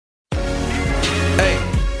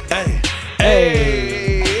Hey,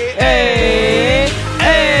 hey, hey,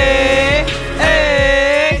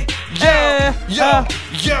 hey, hey,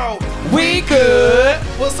 yo, we good.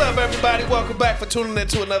 What's up, everybody? Welcome back for tuning in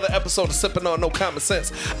to another episode of Sipping on No Common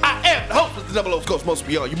Sense. I am the host of the Double O's Ghost Most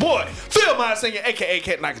Beyond, your boy, Phil Myers Sr., a.k.a.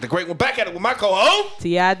 Cat Knocker the Great One. Back at it with my co-host,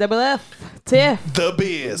 T-I-double-F, Tiff. The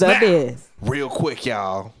Biz. The now, Biz. Real quick,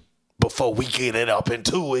 y'all, before we get it up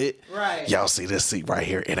into it, Right. y'all see this seat right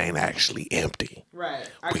here? It ain't actually empty. Right.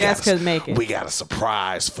 Our guest couldn't make it. We got a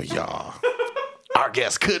surprise for y'all. Our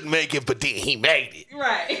guest couldn't make it, but then he made it.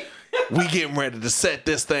 Right. We getting ready to set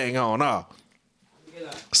this thing on up.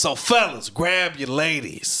 So fellas, grab your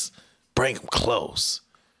ladies, bring them close,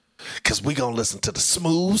 because we going to listen to the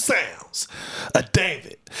smooth sounds of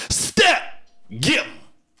David Step Gilman.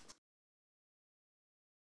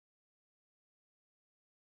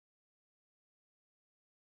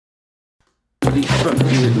 These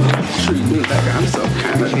fuckers treat me like I'm some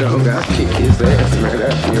kind of dog. I'll kick his ass right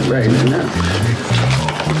out here right now.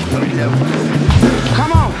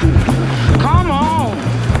 Come on! Come on!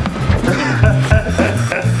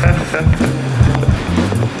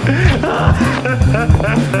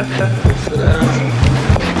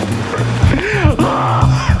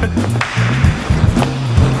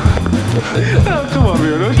 Oh, come on,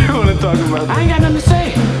 man. Don't you want to talk about that? I ain't got nothing to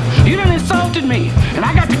say. You done insulted me, and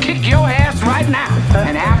I got to kick your ass right now.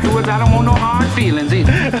 And afterwards, I don't want no hard feelings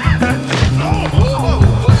either. What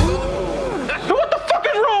the fuck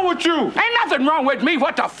is wrong with you? Ain't nothing wrong with me.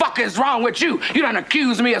 What the fuck is wrong with you? You done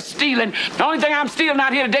accused me of stealing. The only thing I'm stealing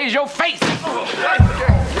out here today is your face.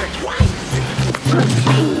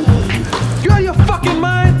 You out of your fucking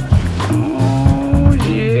mind? Oh,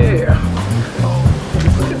 yeah.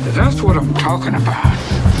 That's what I'm talking about.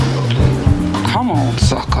 Come on,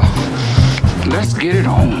 sucker. Let's get it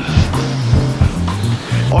on.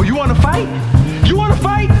 Oh, you wanna fight? You wanna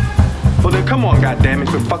fight? Well then come on, goddammit.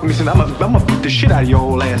 Quit fucking me. I'm gonna beat the shit out of your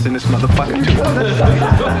old ass in this motherfucker too.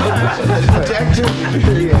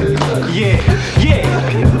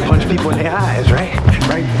 Yeah. Punch people in their eyes, right?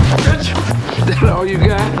 That all you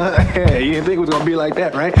got? Yeah, you didn't think it was gonna be like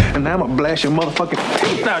that, right? And now I'm gonna blast your motherfucking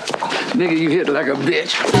teeth out. Nigga, you hit like a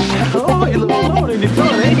bitch. Oh, you look lower than you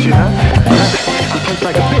thought, ain't you, huh? You punch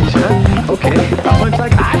like a bitch, huh? Okay. I punch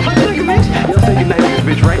like a bitch. You'll say goodnight to this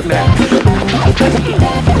bitch right now.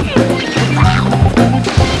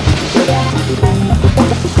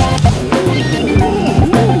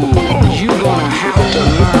 You gonna have to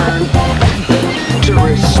learn to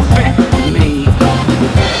respect me.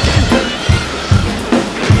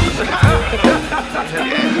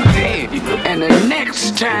 And the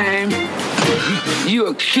next time you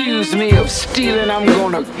accuse me of stealing, I'm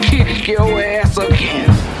gonna kick your ass again.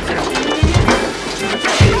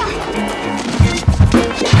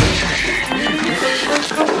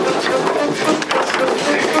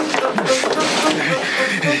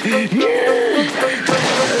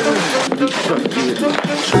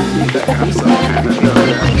 I'm some kind of dog.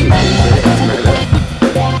 I'll kick his ass right up.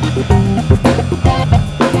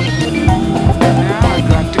 Now I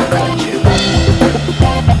got to cut you.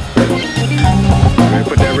 Man,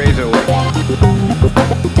 put that razor away. I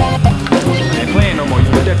ain't playing no more. You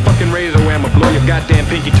put that fucking razor away, I'ma blow your goddamn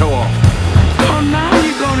pinky toe off. Oh, now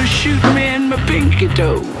you're gonna shoot me in my pinky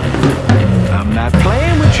toe. I'm not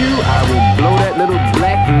playing with you. I will blow that little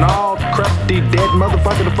black, gnarled, crusty, dead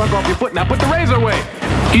motherfucker the fuck off your foot. Now put the razor away.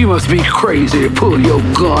 You must be crazy to pull your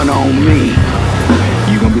gun on me.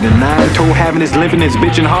 You gonna be the nine-toe having this limping this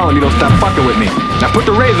bitch in Harlem. You don't stop fucking with me. Now put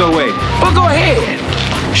the razor away. Well, go ahead.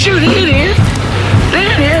 Shoot, here it is. There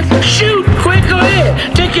it is. Shoot, quick, go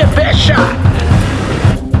ahead. Take your best shot.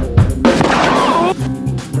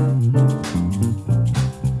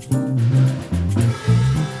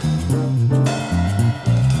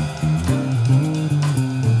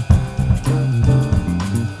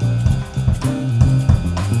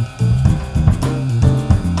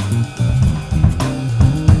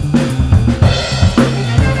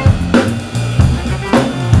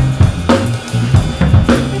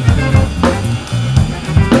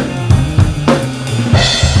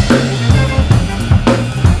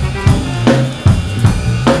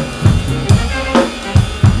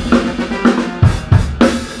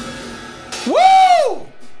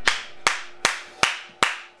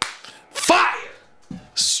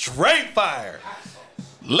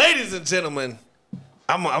 Ladies and gentlemen,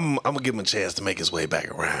 I'm gonna give him a chance to make his way back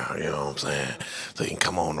around. You know what I'm saying? So he can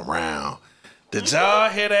come on around. Did y'all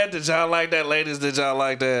hear that? Did y'all like that, ladies? Did y'all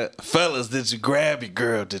like that? Fellas, did you grab your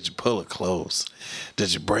girl? Did you pull her close?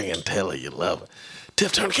 Did you bring her and tell her you love her?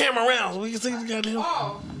 Tiff, turn the camera around so we can see the goddamn.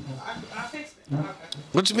 Oh, I fixed it. Okay.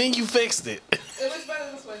 What you mean you fixed it? It looks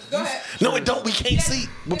better this way. Go ahead. No, it don't. We can't see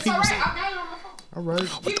what It's people all see. right. I got it on my phone. All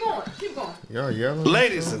right. Keep going. Keep going. Y'all yelling.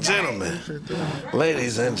 Ladies and gentlemen,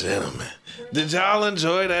 did y'all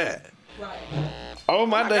enjoy that? Right. Oh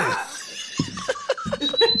my day.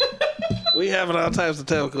 We having all types of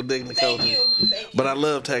technical difficulties. Thank you. But I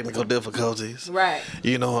love technical difficulties. Right.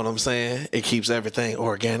 You know what I'm saying? It keeps everything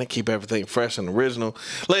organic, keep everything fresh and original.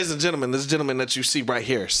 Ladies and gentlemen, this gentleman that you see right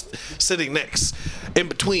here, sitting next, in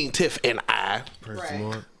between Tiff and I, Praise Right. the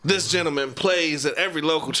Lord. this gentleman plays at every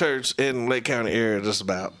local church in Lake County area just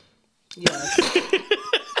about. Yes.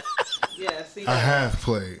 Yes. I have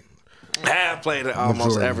played. I have played at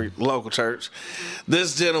almost Majority. every local church.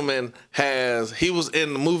 This gentleman he was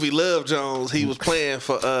in the movie Love Jones. He was playing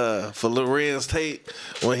for Lorenz Tate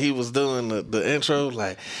when he was doing the intro,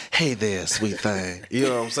 like, hey there, sweet thing. You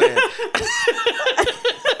know what I'm saying?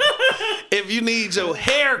 If you need your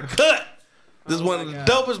hair cut, this is one of the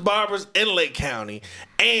dopest barbers in Lake County.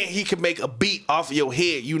 And he can make a beat off of your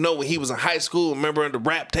head. You know when he was in high school, remember in the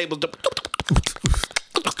rap tables,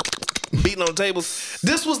 beating on tables.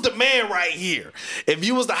 This was the man right here. If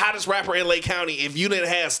you was the hottest rapper in Lake County, if you didn't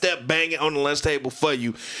have Step banging on the lunch table for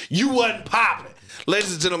you, you wasn't popping.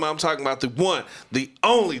 Ladies and gentlemen, I'm talking about the one, the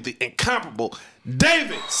only, the incomparable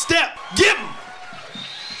David Step Gibbon.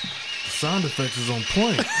 Sound effects is on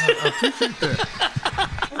point. I appreciate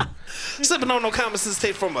that. Sipping on no common sense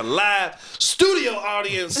tape from a live studio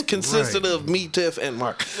audience consisting Right. of me, Tiff, and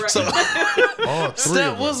Mark. So, All three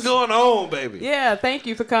Step, of what's us. going on, baby? Yeah. Thank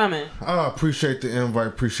you for coming. I appreciate the invite.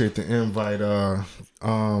 Appreciate the invite.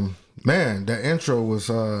 Man, that intro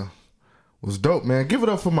was dope, man. Give it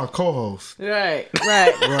up for my co-host Right.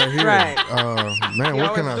 Right. right here. Right. Man, You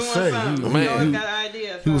what can I always doing say? something. Man. You always got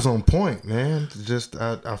ideas. He was on point, man. Just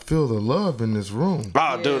I feel the love in this room.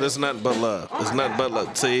 Oh, dude, it's nothing but love. It's nothing but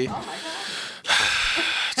love. See,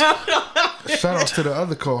 Shout out to the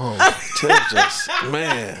other co-host. Tiff just,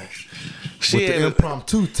 man. She With the had,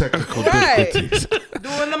 impromptu technical Right. difficulties.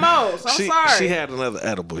 Doing the most. I'm sorry. she had another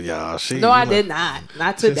edible, y'all. No, I did not.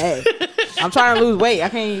 Not today. I'm trying to lose weight. I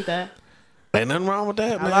can't eat that. Ain't nothing wrong with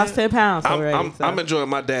that, I man. lost 10 pounds I'm, already. I'm, so. I'm enjoying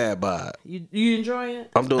my dad bod. You enjoying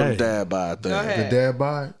it? I'm doing Hey. the dad bod thing. Go The ahead. dad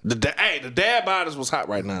bod. The dad bod is what's hot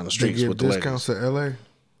right now in the They streets give with the ladies. discounts to LA.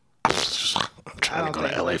 I'm trying to go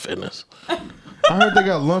to LA Fitness. I heard they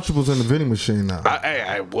got Lunchables in the vending machine now.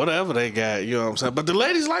 Hey, whatever they got, you know what I'm saying. But the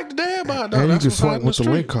ladies like the dad bod, though. And you That's can what's hot swipe in with the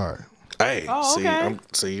street. link card. Hey, Oh, okay.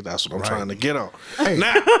 see, that's what I'm trying to get on. Hey.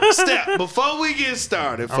 Now, Step, before we get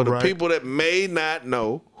started, for All the right. people that may not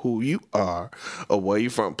know who you are or where you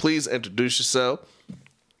from, please introduce yourself.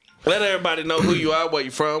 Let everybody know who you are, where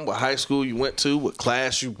you from, what high school you went to, what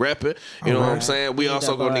class you repping. You know what I'm right. saying? We Need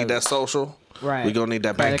also that gonna need vibe. that social. Right. We gonna need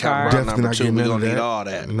that bank Credit account card. right Definitely number not 2. getting We none gonna of need that. all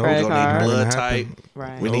that. No. We Credit gonna card. need blood Not gonna type. happen.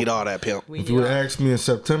 Right. We need all that pimp. We If you would need- have asked me in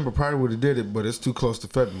September, probably would have did it, but it's too close to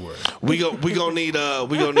February. We gonna need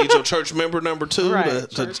your church member number 2 Right.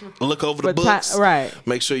 to look over the But books. right.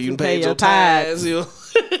 Make sure you To pay pay your your tithes. tithes. You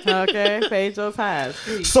know? Okay. Pay your tithes.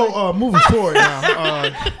 Please. So moving forward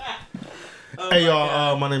now. Hey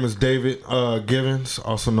y'all, my name is David Givens,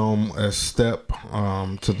 also known as Step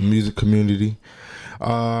to the music community.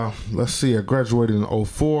 Let's see, I graduated in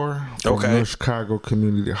 2004 from Okay. North Chicago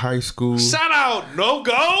Community High School. Shout out, no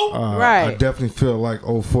go. I Right. definitely feel like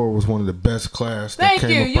 2004 was one of the best class that Thank came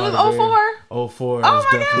you. up You out was of there. 04? 04 Oh was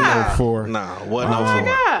my definitely God. 04. Nah, wasn't Oh my 04.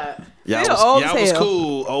 God. Y'all Feel was, old y'all as was hell.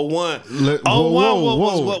 cool. 01. Let- 01,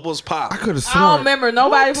 whoa. what was I popping? could have I don't sworn. remember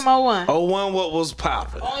nobody from 01. 01, what was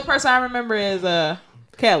popping? Only person I remember is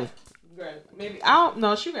Kelly. Maybe I don't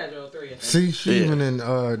know. She graduated 03. I think. See, she Yeah. even in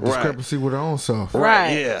discrepancy with her own self. Right.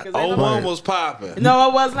 Yeah. 'Cause they don't- 01 was popping. No,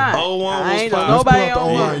 it was not. 01 I was ain't know popping. Let's pull nobody out the on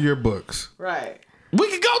online 01. yearbooks. Right. We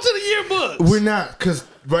can go to the yearbooks. We're not, because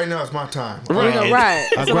right now it's my time. Right. No, right.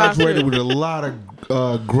 I It's about graduated you. with a lot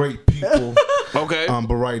of great people. Okay.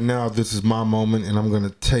 But right now, this is my moment, and I'm going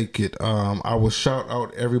to take it. I will shout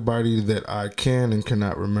out everybody that I can and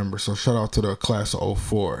cannot remember. So shout out to the class of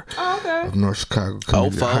 04 Oh, okay. of North Chicago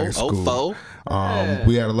Community High School. 04.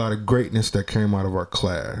 We had a lot of greatness that came out of our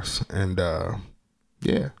class. And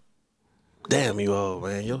yeah. Damn, you old,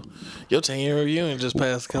 man. Your 10-year reunion just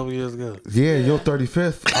passed a couple years ago. Yeah, your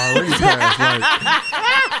 35th already passed.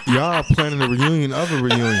 Like, y'all are planning a reunion of a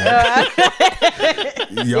reunion.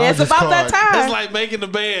 Y'all Yeah, it's just about that called- time. It's like making the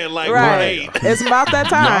band like Right. great. It's about that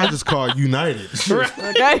Y'all time. just called United.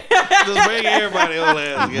 Okay. Just bring everybody on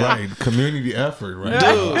that together. Right. Community effort, right?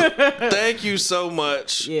 Dude, thank you so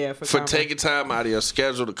much Yeah, for for coming. taking time out of your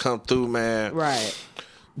schedule to come through, man. Right.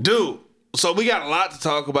 Dude, So we got a lot to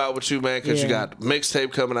talk about with you, man, because you got the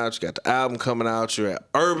mixtape coming out, you got the album coming out, you're at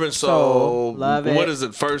Urban Soul. Love it. What is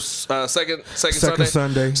it? Second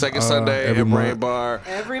Sunday? Second Sunday every at Brain month. Bar.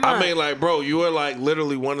 Every month. I mean, like, bro, you are like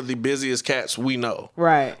literally one of the busiest cats we know.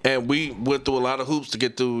 Right. And we went through a lot of hoops to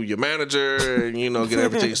get through your manager and, get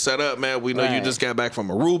everything set up, man. We know you just got back from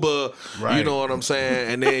Aruba. Right. You know what I'm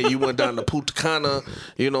saying? And then you went down to Punta Cana.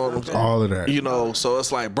 You know what I'm saying? All of that. So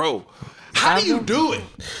it's like, bro, how do you do it?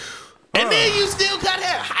 And then you still cut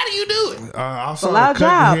hair. How do you do it? I a started lot of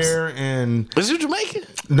cutting jobs. hair, and Is you Jamaican?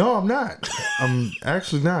 no, I'm not. I'm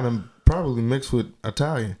actually not. I'm probably mixed with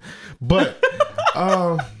Italian, but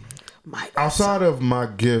outside of my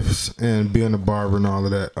gifts and being a barber and all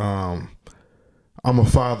of that, I'm a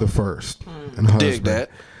father first and a husband. Dig that.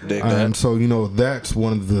 And so, that's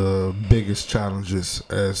one of the biggest challenges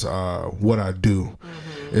as what I do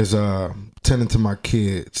is tending to my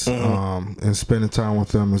kids and spending time with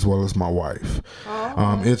them as well as my wife.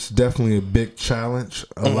 It's definitely a big challenge.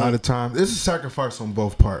 A lot of times, it's a sacrifice on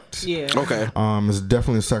both parts. Yeah. Okay. It's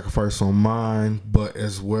definitely a sacrifice on mine, but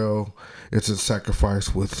as well, it's a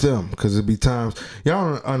sacrifice with them because it'd be times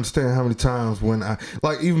y'all don't understand how many times when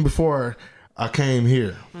even before I came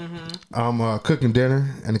here, I'm cooking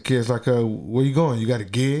dinner and the kids like, where you going? You got a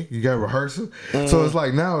gig? You got a rehearsal? So it's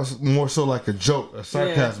like now it's more so like a joke, a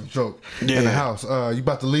sarcasm joke in the house. You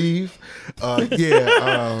about to leave? What you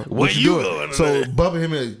doing? Going So today? Bubba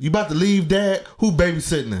him in, you about to leave, Dad? Who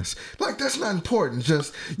babysitting us? Like, that's not important.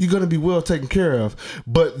 Just you're gonna be well taken care of.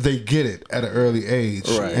 But they get it at an early age,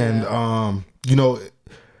 Right. and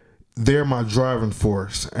they're my driving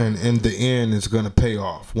force, and in the end, it's gonna pay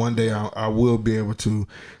off. One day, I will be able to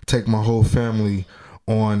take my whole family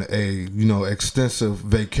on a extensive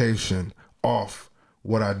vacation off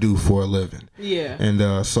what I do for a living. Yeah.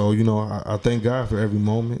 And so I thank God for every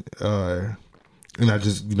moment, and I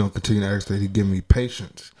just continue to ask that He give me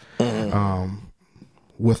patience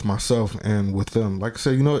with myself and with them. Like I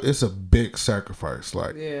said, it's a big sacrifice.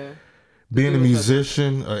 Like being a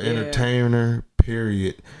musician, an entertainer,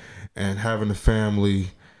 period. And having a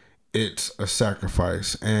family, it's a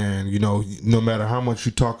sacrifice. And, no matter how much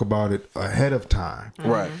you talk about it ahead of time,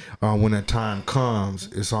 Right. When that time comes,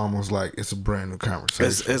 it's almost like it's a brand new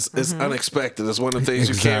conversation. It's unexpected. It's one of the things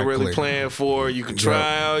you can't really Exactly. plan for. You can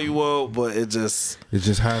try all you want, but it just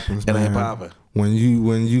happens, it man. ain't popping. When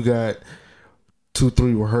you got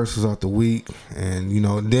 2-3 rehearsals out the week, and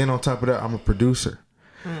then on top of that, I'm a producer.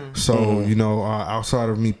 So outside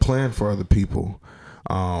of me playing for other people,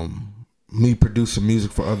 me producing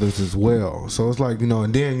music for others as well. So it's like,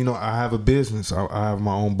 and then, I have a business. I have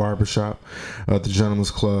my own barbershop, the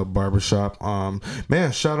Gentleman's Club Barbershop.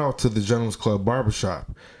 Man, shout out to the Gentleman's Club Barbershop.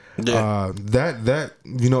 Yeah.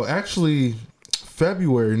 Actually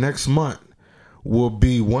February next month will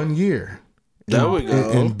be 1 year There we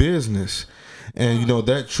go. in business. And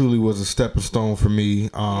that truly was a stepping stone for me,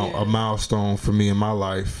 a milestone for me in my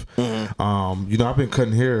life. I've been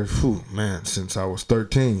cutting hair, since I was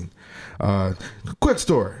 13. Quick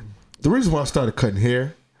story: the reason why I started cutting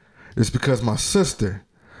hair is because my sister,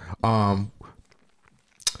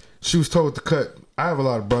 she was told to cut. I have a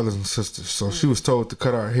lot of brothers and sisters, so she was told to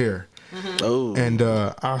cut our hair. Oh. And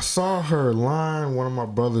I saw her line one of my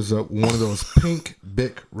brothers up with one of those pink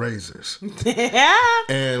Bic razors.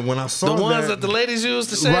 And when I saw The ones that the ladies use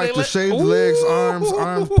to shave right, their to shave the Ooh. legs, arms,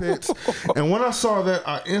 armpits. And when I saw that,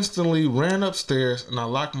 I instantly ran upstairs and I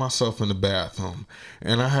locked myself in the bathroom.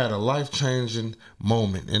 And I had a life-changing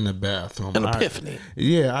moment in the bathroom. An epiphany.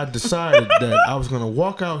 I decided that I was going to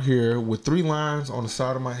walk out here with 3 lines on the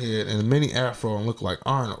side of my head and a mini afro and look like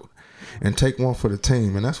Arnold and take one for the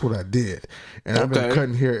team. And that's what I did. And I've been Okay.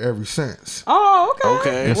 cutting hair ever since. Oh, okay.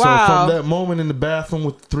 Okay. And so Wow. from that moment in the bathroom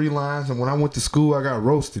with 3 lines, and when I went to school, I got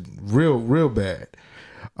roasted real bad.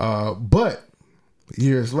 But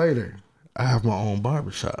years later, I have my own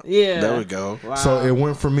barbershop. Yeah. There we go. Wow. So it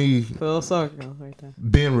went from me Full circle right there.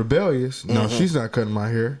 being rebellious, no, she's not cutting my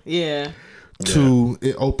hair, Yeah. to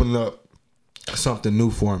it opened up something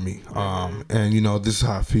new for me. And this is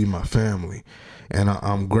how I feed my family. And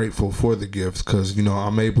I'm grateful for the gifts because,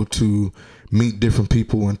 I'm able to meet different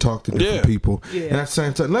people and talk to different people. Yeah. And at the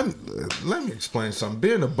same time, let me explain something.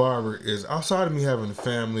 Being a barber is, outside of me having a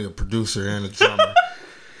family, a producer, and a drummer,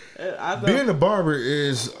 being a barber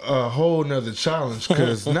is a whole nother challenge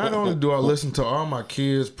because not only do I listen to all my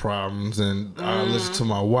kids' problems and I listen to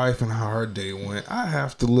my wife and how her day went, I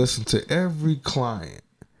have to listen to every client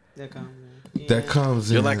that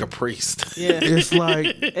comes in. You're like a priest. Yeah. It's like,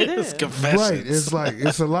 It is. Confessions. right, it's like,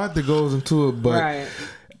 it's a lot that goes into it, but Right.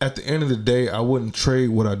 at the end of the day, I wouldn't trade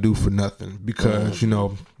what I do for nothing because,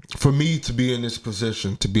 for me to be in this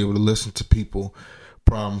position, to be able to listen to people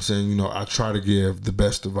problems, and you know, I try to give the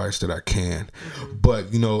best advice that I can.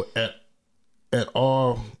 But you know, at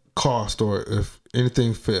all cost, or if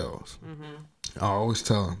anything fails, I always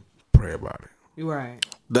tell them, pray about it. You're right.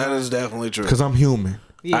 That is definitely true. Because I'm human.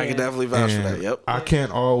 Yeah. I can definitely vouch for that. And Yep. I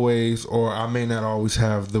can't always, or I may not always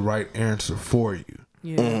have the right answer for you.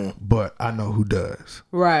 Yeah. But I know who does.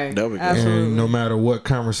 Right. There we go. Absolutely. And no matter what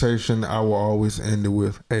conversation, I will always end it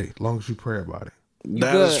with, hey, as long as you pray about it.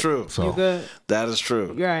 That is good. true. So You good? That is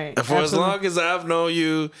true. Right. And for as Absolutely. long as I've known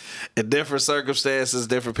you in different circumstances,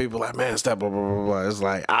 different people like, man, stop, blah, blah, blah, blah. It's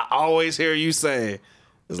like, I always hear you say,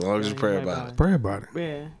 as long as you pray about it. Pray about it.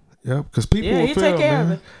 Yeah. Yeah, because people Yeah, will he fail, take care man.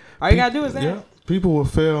 of it. All you gotta do is that. Yeah, people will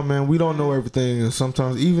fail, man. We don't know everything, and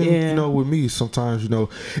sometimes even Yeah. you know, with me, sometimes you know,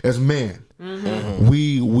 as men, Mm-hmm.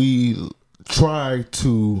 we try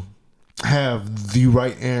to have the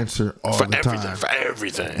right answer all For the everything. time, For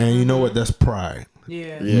everything. and you know what? That's pride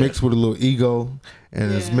Yeah. mixed with a little ego,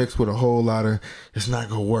 and it's Yeah. mixed with a whole lot of it's not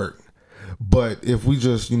gonna work. But if we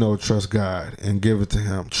just, you know, trust God and give it to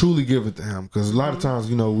Him, truly give it to Him, because a lot of times,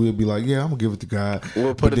 you know, we'll be like, yeah, I'm gonna give it to God.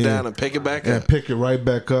 We'll put But it then- down and pick it back and up. pick it right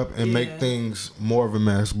back up and Yeah. make things more of a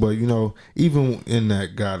mess. But you know, even in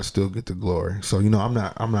that, God will still get the glory. So you know, I'm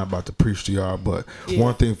not about to preach to y'all, but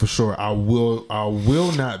one thing for sure, I will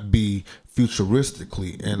not be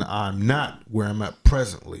futuristically, and I'm not where I'm at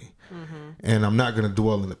presently, and I'm not gonna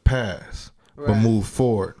dwell in the past, but Right. move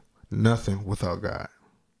forward. Nothing without God.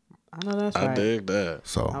 I know that's I right. dig that.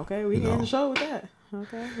 So Okay, we you can end know. the show with that.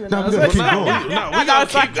 Okay. No, we gotta keep going. No, we gonna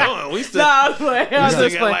keep going. We still. No, I was playing. I was still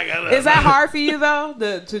just got playing. like- Is that hard for you though,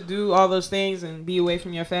 to do all those things and be away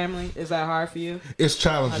from your family? Is that hard for you? It's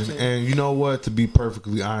challenging, Gotcha. and you know what? To be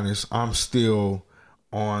perfectly honest, I'm still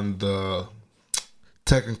on the,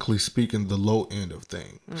 technically speaking, the low end of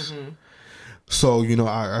things. So you know,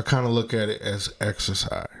 I kind of look at it as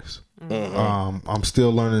exercise. I'm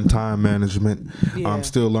still learning time management. Yeah. I'm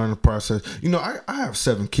still learning the process. You know, I have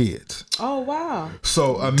 7 kids. Oh wow.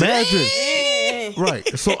 So imagine, right?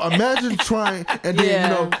 So imagine trying, and then Yeah. you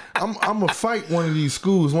know, I'm gonna fight one of these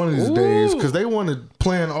schools one of these days because they want to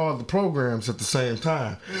plan all the programs at the same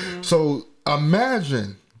time. So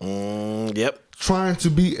imagine Yep. trying to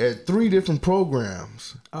be at 3 different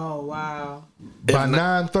programs Oh wow. by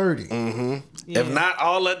 9:30. If not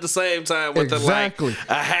all at the same time with Exactly.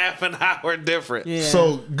 a half an hour difference. Yeah.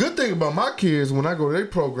 So good thing about my kids, when I go to their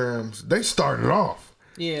programs, they started off.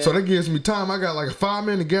 Yeah. So that gives me time. I got like a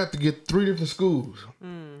 5-minute gap to get 3 different schools.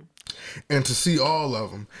 And to see all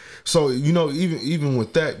of them. So, you know, even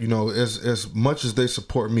with that, you know, as much as they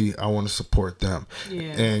support me, I want to support them. Yeah.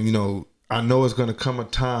 And, you know, I know it's going to come a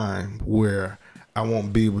time where I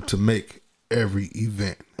won't be able to make every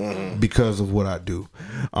event because of what I do.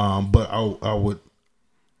 But I would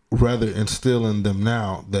rather instill in them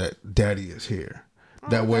now that Daddy is here.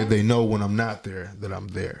 That way they know when I'm not there that I'm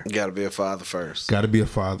there. You gotta be a father first. Got to be a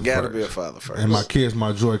father Gotta first. be a father first. And my kids,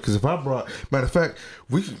 my joy. Because if I brought, matter of fact,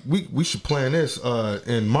 we should plan this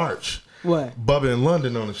in March. What? Bubba in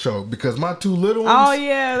London on the show because my 2 little ones. Oh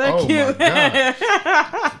yeah, they're Oh cute. my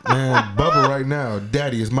god, man, Bubba right now,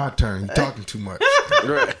 Daddy, it's my turn. You're talking too much.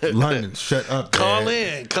 Right. London, shut up. Call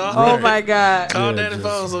Dad. in. Call Oh in. my god. Call Yeah, Daddy just-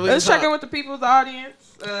 phone so we Let's can check in talk. with the people's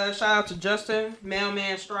audience. Shout out to Justin,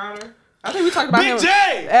 Mailman Strouder. I think we talked about Big him.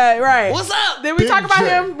 J! Right. What's up? Did we Big talk about J.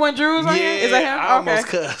 him when Drew was on here? Is that him? I almost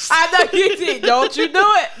cussed. I know you did. Don't you do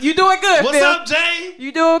it. You doing good, What's Phil. up, Jay?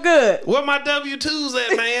 You doing good. Where my W-2s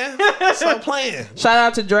at, man? Stop playing. Shout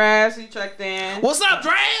out to Draz. He checked in. What's up,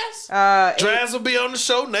 Draz? Amy- Draz will be on the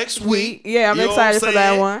show next week. Yeah, I'm You know excited what for that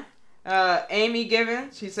saying? one. Amy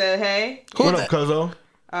Givens. She said, hey. What that? up, Cuzzo?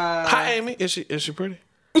 Hi, Amy. Is she pretty?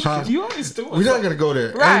 You always do We're not gonna go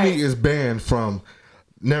there. Right. Amy is banned from.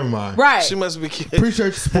 Never mind. Right. She must be cute. Appreciate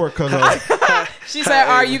your support, Cuzzo. She said,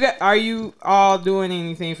 "Are you all doing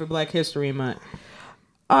anything for Black History Month?"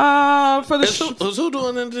 For the Is who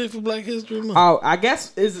doing anything for Black History Month? oh, I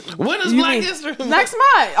guess is When is you Black mean History Month? next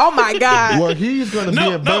month? Oh my God, Well, he's gonna No,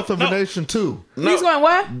 be in no, Birth of no. a Nation too. he's going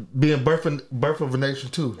what? Be in Birth of a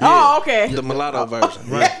Nation too. Oh, okay. The mulatto version.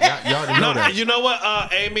 Right. Y'all already know No, that. you know what,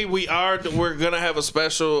 Amy? We're gonna have a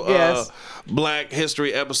special Yes. Black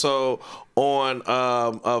History episode on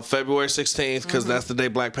February 16th because that's the day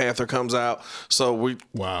Black Panther comes out. So we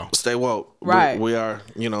Wow. stay woke. Right. We are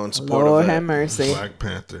in support Lord of that. have mercy. Black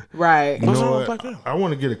Panther. Right. You What's know wrong with what? Black Panther? I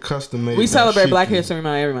want to get a custom made. We celebrate Black dashiki. History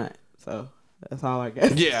Month every month, so that's all I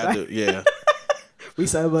got. Yeah, I do. Yeah. We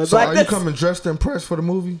celebrate So Black are you History. coming dressed to impress for the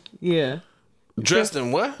movie? Yeah, Dressed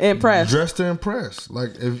in what? impressed. Dressed to impress.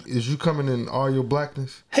 Like, is you coming in all your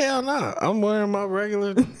blackness? Hell no. I'm wearing my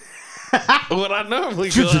regular What I normally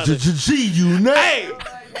go out to. G-Unit. Hey,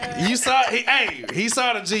 you saw he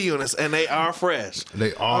saw the G units and they are fresh.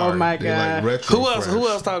 They are. Oh my They're God. like retro Who else? fresh. Who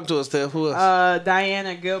else talking to us, Steph? Who else?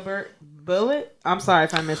 Diana Gilbert Bullet. I'm sorry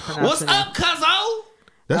if I mispronounced What's her name. up, cuzzo?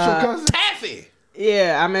 That's your cousin? Taffy.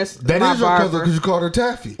 Yeah, I missed That my is your cousin barber. because you called her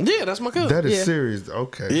Taffy. Yeah, that's my cousin. That is Yeah. serious.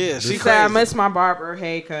 Okay. Yeah, This- she Said I crazy. missed my barber.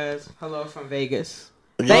 Hey, cuz. Hello from Vegas.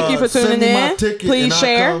 Thank you for Send tuning me my in. ticket Please and I'll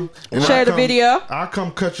share. come- and Share I'll the come- video. I'll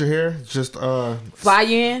come cut your hair. Just Fly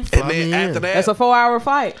you in. And Fly then me after in. that, That's a 4-hour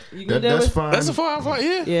fight. You can do that's it. fine. that's a 4 hour flight.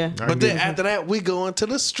 Yeah. Yeah. I But get then it. after that, we going to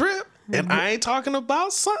the strip, and I ain't talking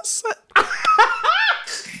about Sunset.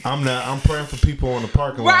 I'm not. I'm praying for people on the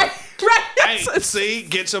parking lot. Right. Right. Hey, see,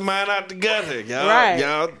 get your mind out the gutter, y'all. Right.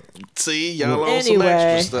 Y'all see, y'all on some Anyway.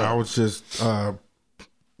 extra I stuff. was just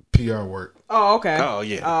PR work. Oh, okay. Oh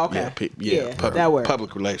yeah. Oh, okay. Yeah. that works.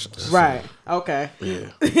 Public relations. Right. Okay.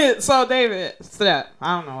 Yeah. So David, Steph,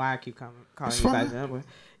 I don't know why I keep calling It's you by fine.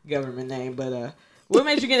 the government name, but what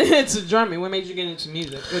made you get into drumming? What made you get into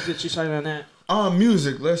music? What did you start on that?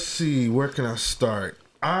 Music. Let's see. Where can I start?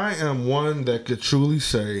 I am one that could truly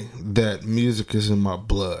say that music is in my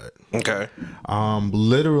blood. Okay.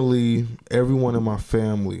 Literally everyone in my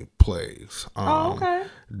family plays. Oh, okay.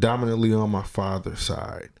 Dominantly on my father's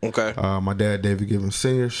side. Okay. My dad, David Givens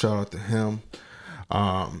Sr., shout out to him.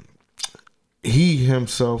 He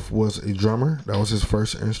himself was a drummer. That was his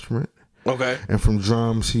first instrument. Okay. And from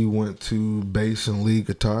drums, he went to bass and lead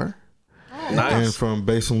guitar. And Nice. from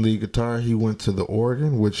bass and lead guitar, he went to the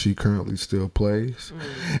organ, which he currently still plays.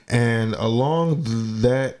 And along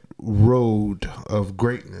that road of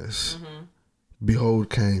greatness, behold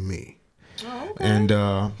came me. And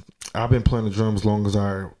I've been playing the drums as long as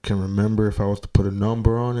I can remember. If I was to put a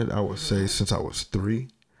number on it, I would say since I was 3.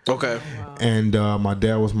 Okay. And my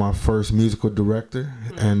dad was my first musical director.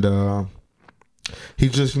 And he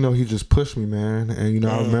just pushed me, man. And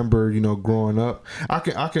I remember, growing up, I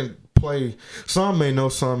can play. Some may know,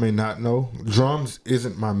 some may not know. Drums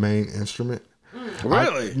isn't my main instrument.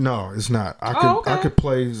 Really? No, it's not. I okay. could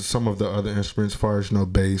play some of the other instruments, as far as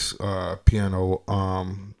bass, piano,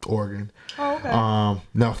 organ. Oh, okay.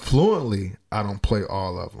 Now fluently, I don't play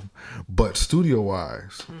all of them, but studio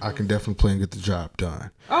wise, I can definitely play and get the job done.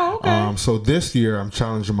 Oh, okay. So this year, I'm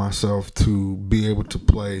challenging myself to be able to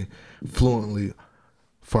play fluently, as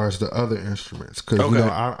far as the other instruments, because Okay.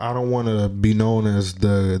 I don't want to be known as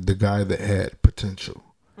the guy that had potential.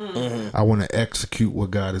 I want to execute what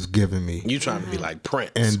God has given me. You trying to be like Prince?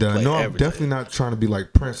 And play no, I'm everything. definitely not trying to be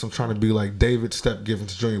like Prince. I'm trying to be like David Step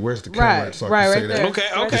Givens Jr. Where's the camera? Right, So I right, can right say there.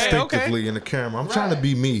 that Okay. distinctively in the camera. I'm trying to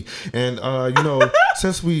be me. And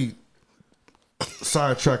since we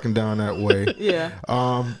sidetracking down that way, Yeah.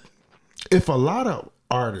 if a lot of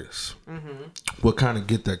artists will kind of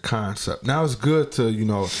get that concept. Now it's good to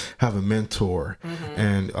have a mentor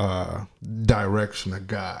and direction, a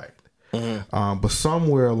guide. But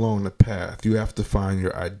somewhere along the path, you have to find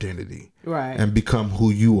your identity, Right. and become who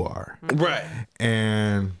you are, Right.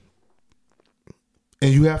 and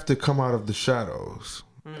you have to come out of the shadows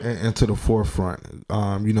and into the forefront.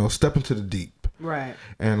 Step into the deep. Right.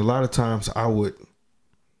 And a lot of times, I would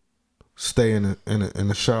stay in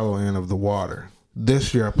the shallow end of the water.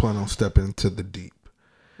 This year, I plan on stepping into the deep.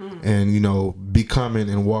 And becoming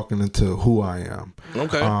and walking into who I am.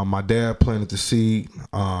 Okay. My dad planted the seed.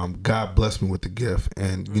 God blessed me with the gift,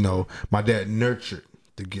 and my dad nurtured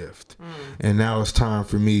the gift. And now it's time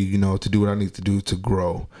for me, to do what I need to do to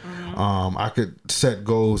grow. I could set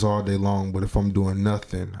goals all day long, but if I'm doing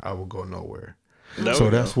nothing, I will go nowhere. So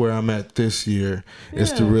that's where I'm at this year,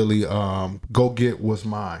 is to really go get what's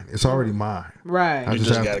mine. It's already mine. Right. I You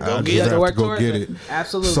just gotta go get it. have to Work go towards get it. it.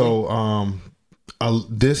 Absolutely. So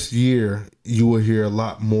this year you will hear a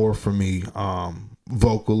lot more from me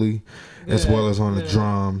vocally, as well as on the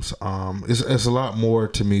drums. It's a lot more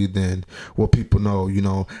to me than what people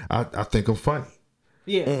know. I think I'm funny.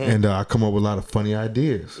 Yeah. And I come up with a lot of funny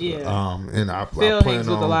ideas. Yeah. And I Phil plan hangs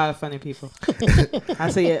on with a lot of funny people. I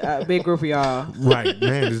see a big group of y'all. right,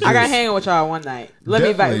 man. It's I got just- hanging with y'all one night. Let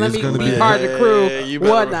me Definitely, it's gonna be be- part of the crew you one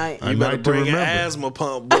better- night. I You better like to bring an remember. asthma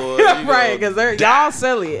pump, boy. Right, because they're y'all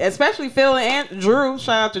silly, especially Phil and Drew.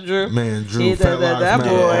 Shout out to Drew. Man, Drew, He- Fat Lives that Matter.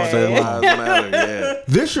 boy. Fat Lives Matter, yeah.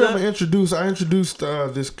 This year I introduced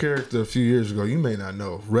this character a few years ago. You may not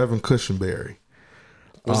know, Reverend Cushenberry.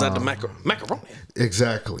 Was that the macaroni?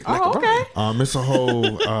 Exactly. Oh, okay. It's a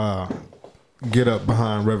whole get up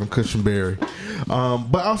behind Reverend Cushenberry.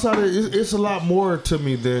 But outside of it, it's a lot more to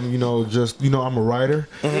me than just I'm a writer.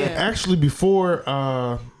 Actually, before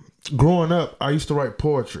growing up, I used to write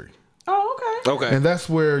poetry. Oh, okay. Okay. And that's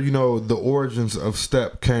where, you know, the origins of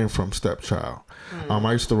Step came from, Stepchild.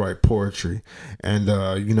 I used to write poetry. And,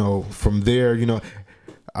 you know, from there, you know,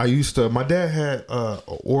 my dad had an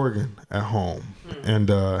organ at home. And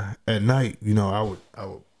at night, you know, I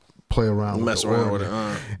would play around Mess with the around organ.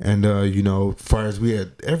 with it. And, you know, as far as we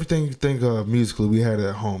had everything you think of musically, we had it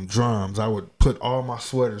at home. Drums. I would put all my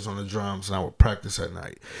sweaters on the drums and I would practice at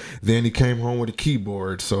night. Then he came home with a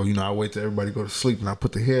keyboard. So, you know, I wait till everybody go to sleep and I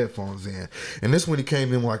put the headphones in. And this when he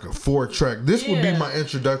came in like a 4-track. This would be my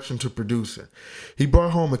introduction to producing. He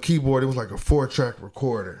brought home a keyboard. It was like a 4-track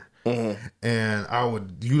recorder. And I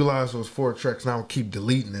would utilize those 4 tracks and I would keep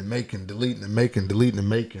deleting and making.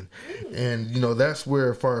 And, you know, that's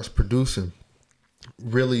where, as far as producing,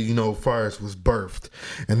 really, you know, far as was birthed.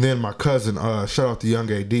 And then my cousin, shout out to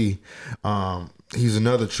Young AD, he's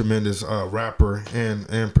another tremendous rapper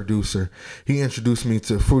and producer. He introduced me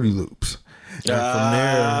to Fruity Loops. And from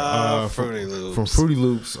there, Fruity Loops. From Fruity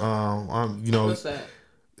Loops, you know, What's that?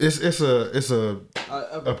 it's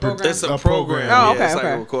A program? It's a program. Oh, Yeah, okay, it's like a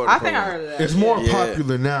okay. recording I think I program. heard of that. It's more Yeah.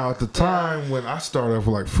 popular now. At the time when I started off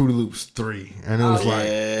with like Fruity Loops 3, and it was like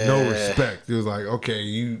no respect. It was like, okay,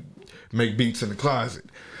 you make beats in the closet.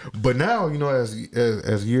 But now, you know,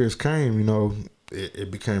 as years came, you know, it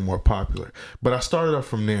became more popular. But I started off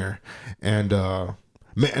from there, and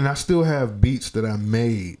and I still have beats that I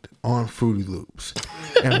made on Fruity Loops.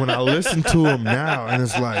 And when I listen to them now, and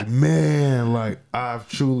it's like, man, like I've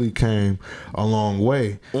truly came a long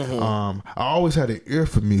way. I always had an ear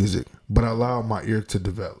for music, but I allowed my ear to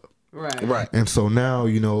develop. Right. And so now,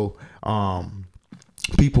 you know,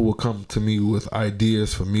 people will come to me with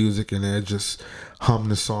ideas for music and they just hum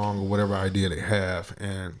the song or whatever idea they have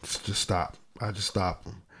and just stop. I just stop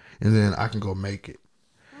them. And then I can go make it.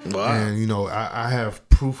 Wow. And, you know, I have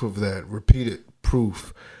proof of that, repeated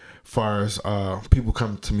proof, far as people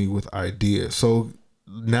come to me with ideas. So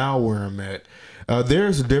now where I'm at,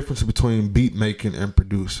 there's a difference between beat making and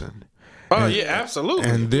producing. Oh, yeah, absolutely.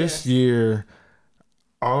 And this year,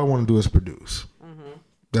 all I want to do is produce.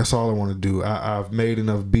 That's all I want to do. I've made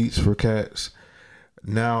enough beats for cats.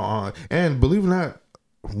 Now, and believe it or not,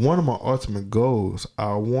 one of my ultimate goals,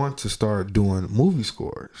 I want to start doing movie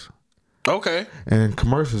scores. Okay. And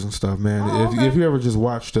commercials and stuff, man. If you ever just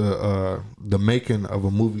watch the making of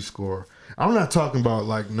a movie score, I'm not talking about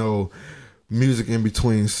like no music in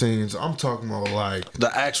between scenes. I'm talking about like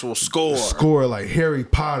The actual score. score like Harry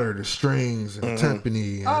Potter, the strings and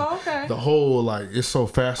timpani and the whole, like, it's so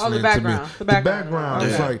fascinating to me. The background.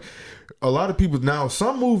 It's Okay. like a lot of people now,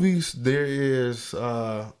 some movies there is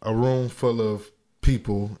a room full of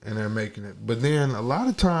people and they're making it, but then a lot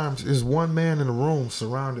of times it's one man in a room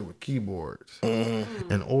surrounded with keyboards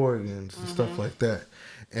and organs and stuff like that,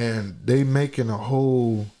 and they making a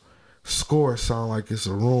whole score sound like it's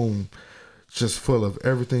a room just full of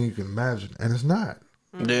everything you can imagine, and it's not.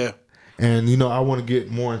 Yeah. And you know, I want to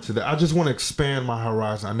get more into that. I just want to expand my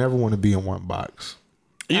horizon. I never want to be in one box.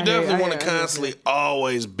 You definitely want I to hear constantly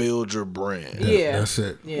always build your brand. Yeah. That's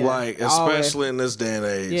it. Yeah. Like, Always. especially in this day and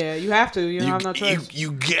age. Yeah, you have to. You don't have no choice.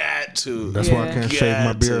 You got to. That's why I Yeah. can't shave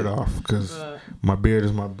my Got beard to. off, because my beard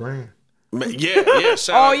is my brand. Yeah.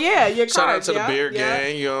 Shout Oh out, yeah, your Shout out cards, to the yeah, beer yeah.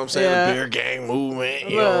 gang. You know what I'm saying? Yeah. The beer gang movement.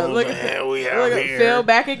 You know Look, what I'm look saying? at We out look at here. Phil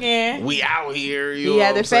back again. We out here. You He know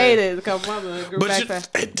had what to I'm saying? fade it a couple months ago.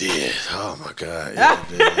 But it did. Oh my god. Yeah,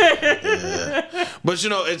 it did. Yeah. But you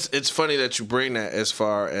know, it's funny that you bring that as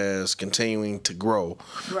far as continuing to grow,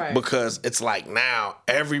 Right. Because it's like now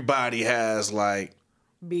everybody has like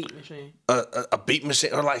Beat machine. a beat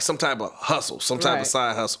machine or like some type of hustle, some type Right. of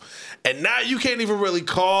side hustle, and now you can't even really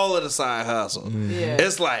call it a side hustle. Yeah.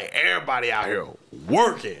 It's like everybody out here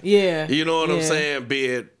working. Yeah. You know what I'm Yeah. saying? Be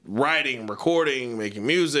it writing, recording, making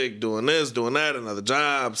music, doing this, doing that, another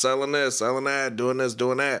job, selling this, selling that, doing this,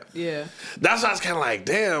 doing that. Yeah. That's why I was kind of like,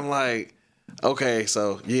 damn, like, okay,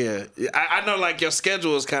 so yeah. I know like your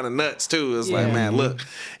schedule is kind of nuts too. It's like, Yeah. man, look,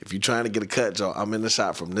 if you're trying to get a cut, Joe, I'm in the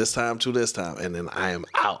shop from this time to this time, and then I am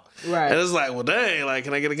out. Right. And it's like, well, dang, like,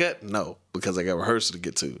 can I get a cut? No, because I got rehearsal to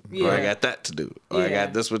get to, or I Yeah. got that to do, or I Yeah.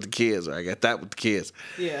 got this with the kids, or I got that with the kids.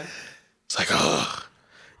 Yeah. It's like, oh,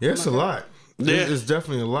 Yeah, it's a lot. Yeah. It's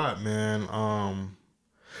definitely a lot, man.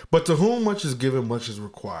 But to whom much is given, much is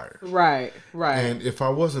required. Right. Right. And if I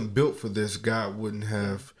wasn't built for this, God wouldn't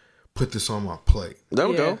have put this on my plate. there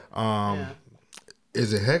we Yeah. go.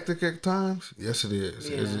 Is it hectic at times? Yes, it is.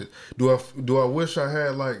 Yeah. Is it? Do I wish I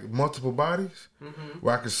had like multiple bodies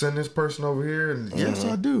where I could send this person over here? And yes,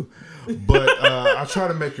 I do. But I try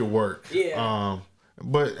to make it work. Yeah.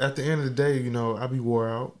 But at the end of the day, you know, I be wore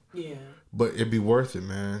out. Yeah. but it'd be worth it,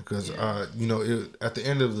 man, because you know, at the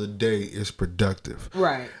end of the day, it's productive.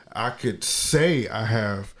 Right. I could say I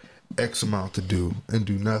have X amount to do and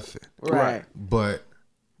do nothing. Right. But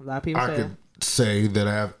A lot of people I say could say that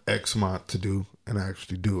I have X amount to do and I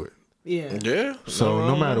actually do it. Yeah. Yeah. So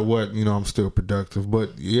no matter what, you know, I'm still productive.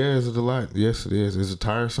 But yeah, is it a lot? Yes, it is. Is it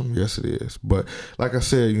tiresome? Yes, it is. But like I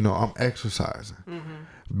said, you know, I'm exercising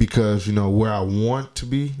because, you know, where I want to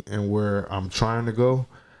be and where I'm trying to go,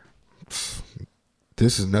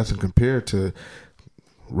 this is nothing compared to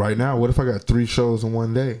right now. What if I got 3 shows in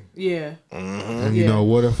one day? Yeah. And you know,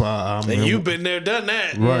 what if I'm And you've been there, done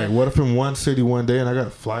that. right? What if in one city one day and I got to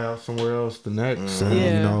fly out somewhere else the next, and you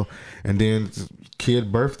know, and then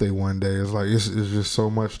kid birthday one day? It's like it's just so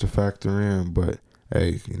much to factor in. But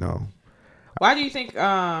hey, you know, Why do you think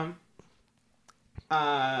the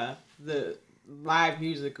live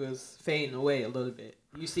music was fading away a little bit?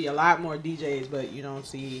 You see a lot more DJs, but you don't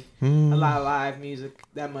see a lot of live music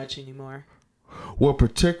that much anymore. well,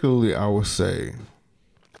 particularly I would say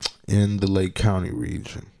in the Lake County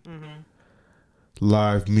region,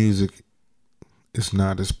 live music is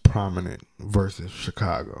not as prominent versus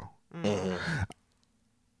Chicago.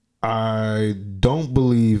 I don't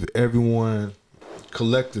believe everyone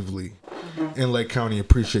collectively in Lake County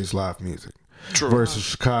appreciates live music. True. Versus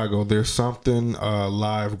Chicago, there's something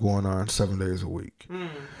live going on 7 days a week.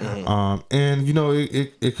 And you know,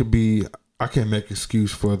 it could be, I can't make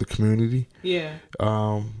excuse for the community. Yeah.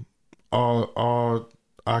 All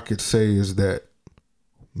I could say is that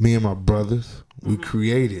me and my brothers, we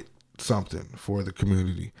created something for the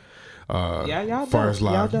community. Y'all as far dope. as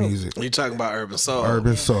live Y'all dope. music. You talking about Urban Soul?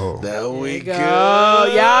 Urban Soul. There we go.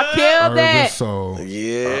 Y'all killed Urban that. Soul.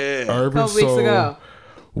 Yeah. Urban Couple weeks Soul ago.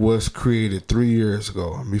 was created 3 years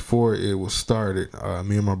ago. Before it was started,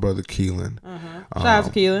 me and my brother Keelan. Shout out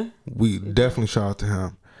to Keelan. We definitely shout out to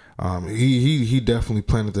him. He definitely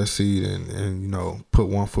planted that seed and you know, put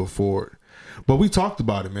one foot forward. But we talked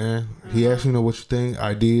about it, man. He asked me, you know, what you think,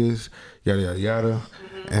 ideas, yada yada yada,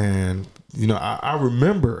 and you know, I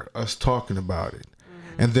remember us talking about it,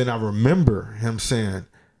 and then I remember him saying,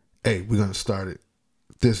 "Hey, we're gonna start it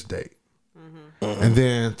this date," and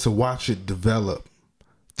then to watch it develop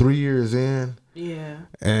 3 years in, Yeah.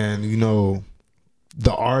 and you know,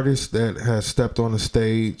 the artists that has stepped on the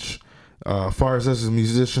stage, as far as us as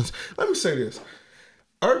musicians, let me say this: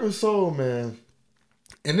 Urban Soul, man,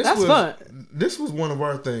 and this That's was fun. this was one of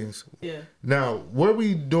our things. Yeah. Now, where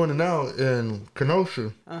we doing it now in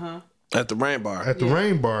Kenosha At the Rain Bar. at the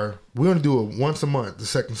Rain Bar, we're gonna do it once a month, the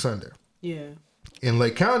second Sunday. Yeah. In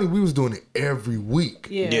Lake County, we was doing it every week.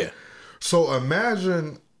 Yeah. Yeah. So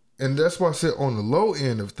imagine, and that's why I said on the low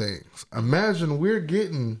end of things, imagine we're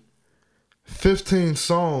getting 15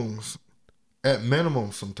 songs at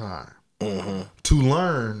minimum sometime to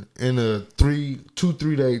learn in a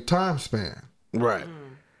 2-3 day time span. Right.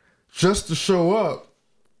 Just to show up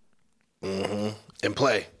And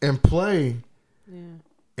play. and play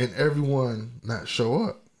and everyone not show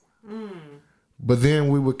up. But then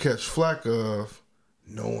we would catch flack of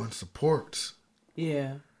no one supports.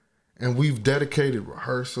 Yeah. And we've dedicated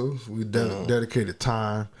rehearsals. We dedicated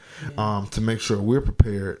time to make sure we're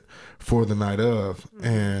prepared for the night of.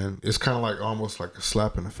 And it's kind of like almost like a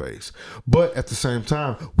slap in the face. But at the same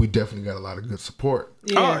time, we definitely got a lot of good support.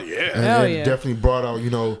 Yeah. Oh, yeah. And Hell it yeah. definitely brought out, you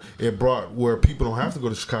know, it brought where people don't have to go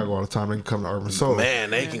to Chicago all the time. They can come to Urban Soul. Man,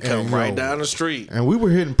 they can come And, you right know, down the street. And we were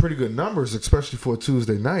hitting pretty good numbers, especially for a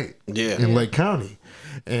Tuesday night Yeah. in Lake County.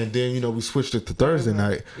 And then, you know, we switched it to Thursday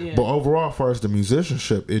night. Yeah. But overall, as far as the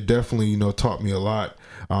musicianship, it definitely, you know, taught me a lot,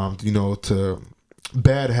 you know, to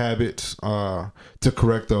bad habits, to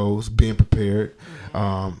correct those, being prepared.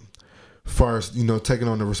 As far as, you know, taking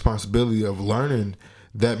on the responsibility of learning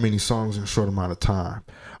that many songs in a short amount of time.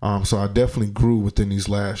 So I definitely grew within these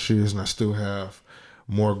last years, and I still have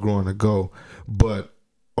more growing to go. But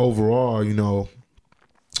overall, you know,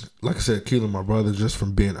 like I said, Keelan, my brother, just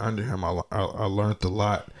from being under him, I learned a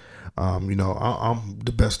lot. You know, I'm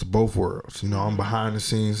the best of both worlds. You know, I'm behind the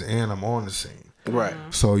scenes and I'm on the scene. Right.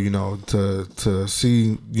 So, you know, to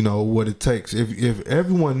see, you know, what it takes. If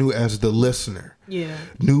everyone knew, as the listener,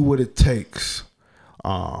 knew what it takes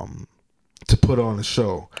to put on a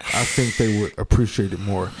show, I think they would appreciate it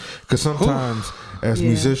more. Because sometimes as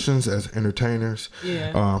musicians, as entertainers,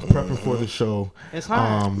 prepping for the show, It's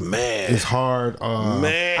hard. Man. it's hard.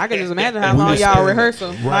 Man. I can just imagine how We long was y'all spending-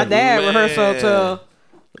 rehearsal. My Right. dad Man. rehearsal till,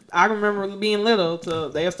 I remember being little, till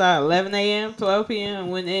they start 11 a.m., 12 p.m.,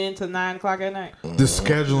 and went in to 9 o'clock at night. The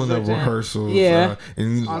scheduling of rehearsals, Yeah.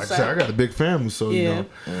 and On like I said, I got a big family, so you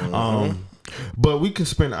know, but we can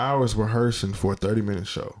spend hours rehearsing for a 30-minute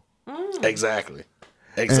show, Exactly.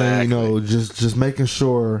 Exactly. And just making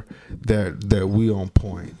sure that we on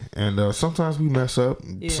point. And sometimes we mess up.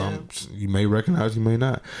 Some you may recognize, you may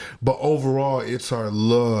not. But overall, it's our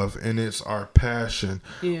love and it's our passion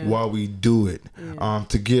while we do it,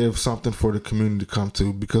 to give something for the community to come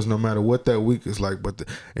to. Because no matter what that week is like,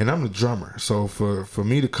 and I'm the drummer, so for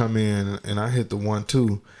me to come in and I hit the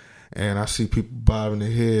 1-2, and I see people bobbing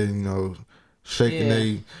their head,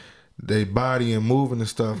 shaking they body and moving and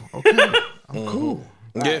stuff. Okay, I'm cool.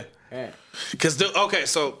 Yeah. Because,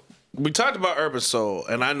 so we talked about Urban Soul,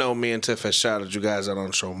 and I know me and Tiff has shouted you guys out on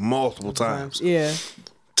the show multiple times. Yeah.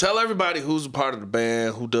 Tell everybody who's a part of the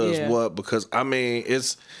band, who does what, because, I mean,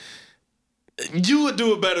 you would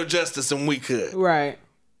do it better justice than we could. Right.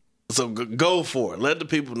 So go for it. Let the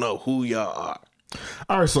people know who y'all are.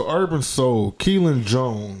 All right, so Urban Soul, Keelan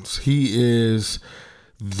Jones, he is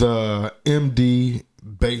the MD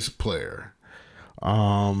bass player.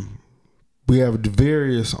 We have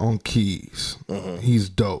Devarius on keys. He's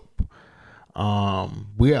dope.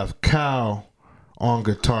 We have Kyle on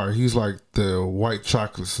guitar. He's like the white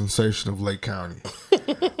chocolate sensation of Lake County.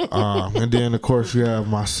 And then, of course, you have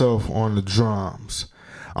myself on the drums.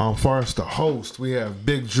 Far as the host, we have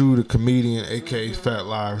Big Drew, the comedian, a.k.a. Fat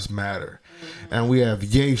Lives Matter. And we have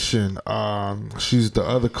Yashin. She's the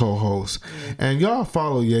other co-host. And y'all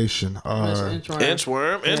follow Yashin.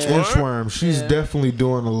 Inchworm. She's definitely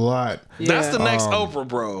doing a lot. That's the next Oprah,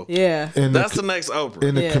 bro. Yeah. That's the next Oprah.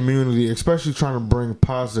 In the community, especially trying to bring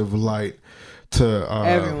positive light to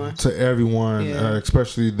everyone,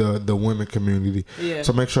 especially the women community. Yeah.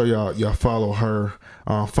 So make sure y'all follow her.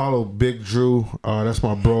 Follow Big Drew. That's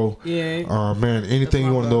my bro. Yeah. Man, anything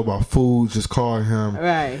you want to know about food, just call him.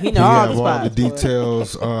 Right. He knows all the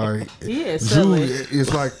details. He is Drew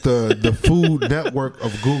is like the food network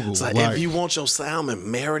of Google. It's like if you want your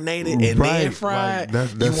salmon marinated and then fried,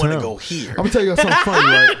 that's you want to him. go here. I'm gonna tell you something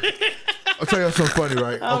funny,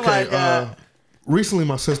 right? Oh my God. Recently,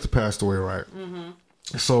 my sister passed away, right?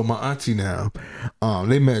 So my auntie now,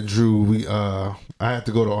 they met Drew. I had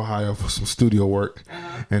to go to Ohio for some studio work,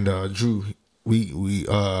 and Drew, we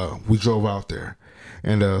drove out there,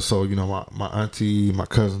 and so my auntie, my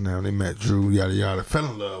cousin now, they met Drew, yada yada, fell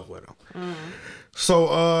in love with him.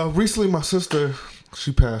 So recently, my sister,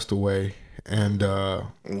 she passed away, and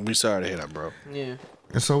we sorry to hear that, bro. Yeah.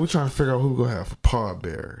 And so we're trying to figure out who we're gonna have for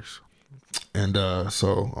pallbearers. And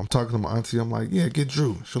so I'm talking to my auntie. I'm like, yeah, get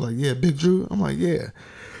Drew. She's like, yeah, Big Drew. I'm like, yeah.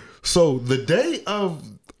 So the day of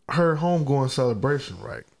her homegoing celebration,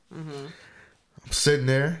 right? I'm sitting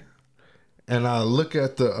there, and I look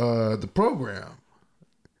at the program,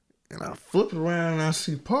 and I flip it around, and I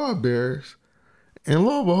see pallbearers, and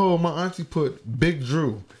lo and behold, my auntie put Big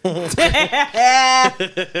Drew in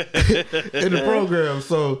the program.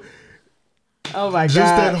 So. Oh my God!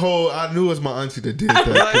 Just that whole, I knew it was my auntie that did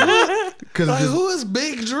that. Who is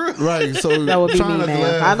Big Drew? Right, so that would be me,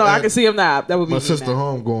 man. I know, I can see him now. That would be my me, sister man.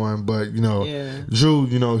 home going, but Drew,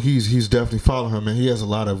 he's definitely following him, and he has a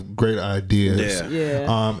lot of great ideas.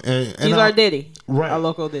 Yeah. And he's our Diddy, right? Our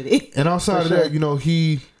local Diddy. And outside of that,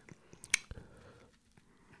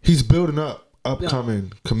 he's building up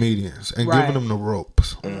upcoming comedians and giving them the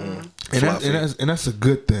ropes, and that's a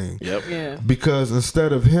good thing. Yep. Yeah. Because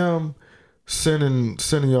instead of him sending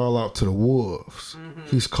y'all out to the wolves,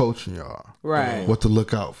 he's coaching y'all what to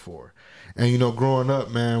look out for. And growing up,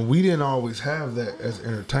 man, we didn't always have that as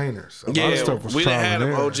entertainers. A lot of stuff was we didn't have them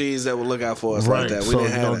error. OGs that would look out for us like that. We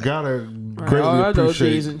didn't have that. Gotta greatly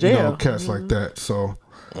appreciate in jail. cats like that. So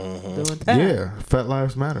Doing that. yeah, Fat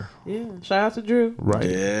Lives Matter. Yeah, shout out to Drew. Right.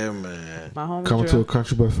 Yeah, man. My homie Coming Drew. to a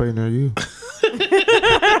country buffet near you.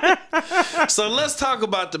 So let's talk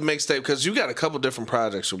about the mixtape, because you got a couple different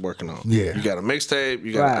projects you're working on. Yeah. You got a mixtape,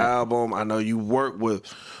 you got an album. I know you work with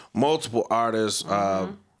multiple artists.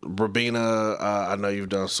 Rabina, I know you've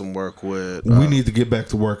done some work with. We need to get back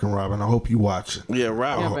to working, Robin. I hope you watching. Yeah,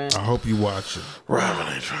 Robin. I hope you watching.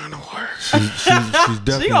 Robin ain't trying to work. She's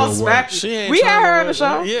definitely She gonna work. smack She you. ain't We trying had to her on the work.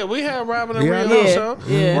 show. Yeah, we had Robin and Yeah, I Rio know. on the show.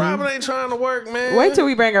 Yeah. Robin ain't trying to work, man. Wait till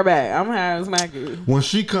we bring her back. I'm gonna have her smack you. When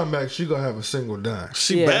she come back, she gonna have a single done.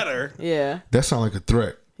 She Yeah. better. Yeah. That sound like a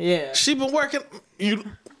threat. Yeah. She been working.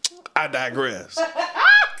 I digress.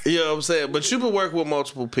 You know what I'm saying? But you've been working with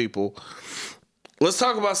multiple people. Let's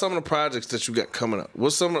talk about some of the projects that you got coming up.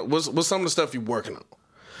 What's some of the stuff you're working on?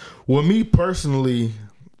 Well, me personally,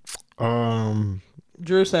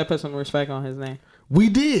 Drew said put some respect on his name. we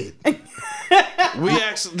did. We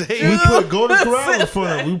actually We put Golden Corral in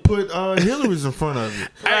front of it. We put Hillary's in front of it.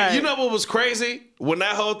 Hey, you know what was crazy? When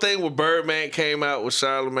that whole thing with Birdman came out with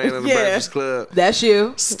Charlamagne and the Breakfast Club, That's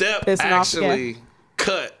you. Step Pissing off the actually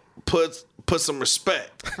put some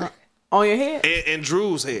respect On your head? in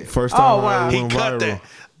Drew's head. First time wow. it He went cut viral. that.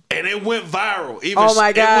 And it went viral. Even Oh, my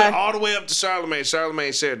It God. went all the way up to Charlamagne.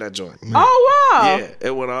 Charlamagne shared that joint. Oh, wow. Yeah,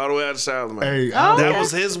 it went all the way out to Charlamagne. Hey, That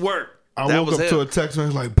was his work. I that woke was up him. to a text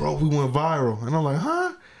message like, bro, we went viral. And I'm like,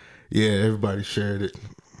 huh? Yeah, everybody shared it.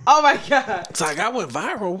 Oh, my God. It's like, I went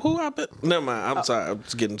viral. Who I been? Never mind. I'm sorry. I'm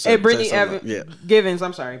just getting Hey, Brittany say something. Evans. Givens.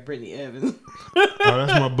 I'm sorry, Brittany Evans. Oh,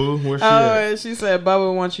 that's my boo. Where's she at? She said,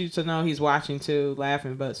 Bubba wants you to know he's watching too,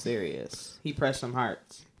 laughing but serious. He pressed some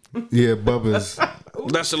hearts. Yeah, Bubba's.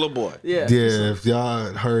 That's your little boy. Yeah. Yeah, if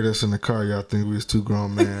y'all heard us in the car, y'all think we was two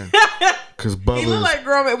grown men. Because Bubba's. He looked like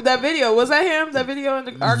grown man. That video. Was that him? That video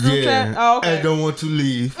in our group chat? Oh, okay. I don't want to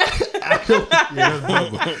leave. Yeah, that's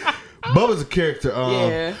Bubba. Bubba's a character.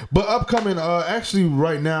 Yeah. But upcoming, actually,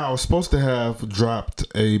 right now, I was supposed to have dropped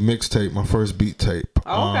a mixtape, my first beat tape.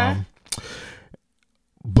 Oh, okay.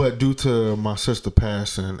 But due to my sister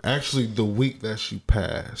passing, actually the week that she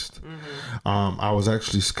passed, I was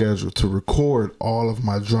actually scheduled to record all of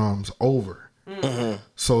my drums over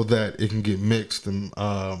so that it can get mixed and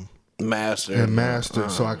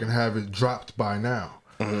mastered so I can have it dropped by now.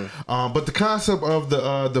 But the concept of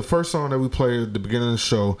the first song that we played at the beginning of the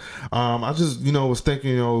show, I just was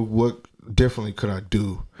thinking, what differently could I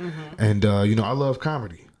do? And I love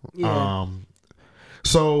comedy. Yeah.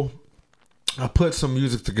 So I put some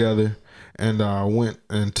music together, and I went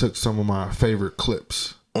and took some of my favorite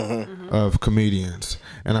clips of comedians,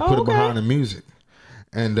 and I put it behind the music.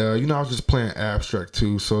 And I was just playing abstract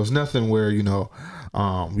too, so it's nothing where you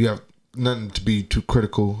have nothing to be too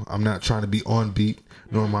critical. I'm not trying to be on beat,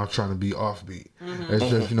 nor am I trying to be off beat. It's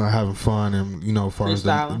just having fun and as far as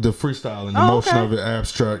the freestyle and the motion of it,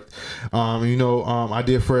 abstract. I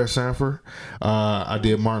did Fred Sanford, I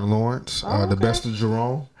did Martin Lawrence, the best of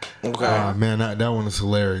Jerome. Okay, man, that one is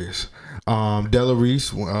hilarious. Della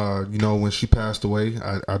Reese, when she passed away,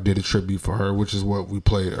 I did a tribute for her, which is what we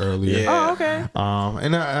played earlier. Yeah. Oh, okay.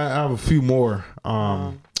 And I have a few more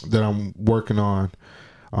that I'm working on.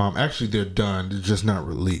 Actually, they're done. They're just not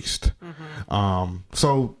released.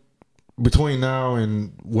 So between now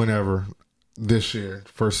and whenever this year,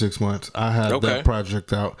 first 6 months, I have that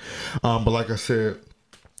project out. But like I said,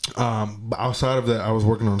 outside of that, I was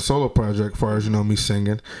working on a solo project. As far as me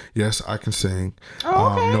singing, yes, I can sing.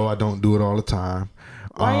 No, I don't do it all the time.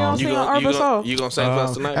 Why you don't sing on Urban Soul? You gonna sing for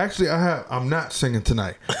us tonight? Actually, I'm not singing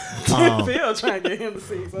tonight. Phil trying to get him to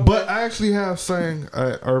sing something. But I actually have sang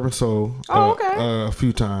at Urban Soul a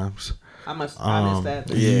few times. I missed that.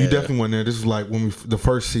 You definitely went there. This is like when the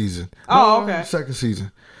first season. Oh, okay. Second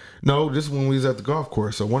season. No, this is when we was at the golf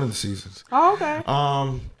course. So one of the seasons. Oh, okay.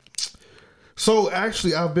 So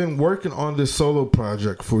actually, I've been working on this solo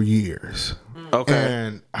project for years. Okay.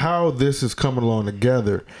 And how this is coming along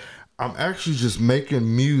together, I'm actually just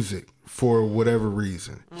making music for whatever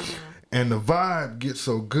reason. And the vibe gets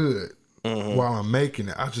so good while I'm making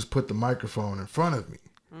it, I just put the microphone in front of me.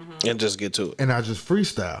 And just get to it. And I just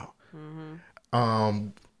freestyle.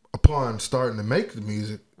 Upon starting to make the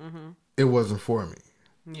music, it wasn't for me.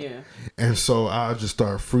 Yeah. And so I just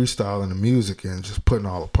started freestyling the music and just putting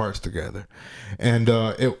all the parts together. And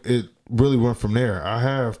it really went from there. I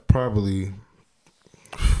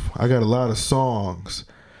got a lot of songs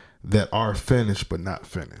that are finished but not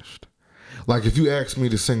finished. Like if you asked me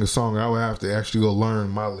to sing a song, I would have to actually go learn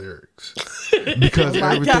my lyrics because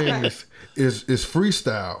everything is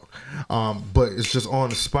freestyle. But it's just on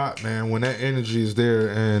the spot, man. When that energy is there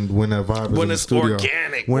and when that vibe is in the studio,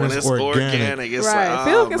 organic. when it's organic, it's right. like,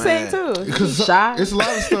 Phil can sing too. because He's shy. it's a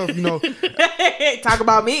lot of stuff, Talk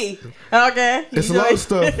about me. Okay. It's a lot of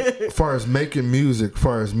stuff as far as making music, as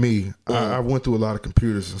far as me. I went through a lot of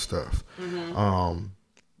computers and stuff.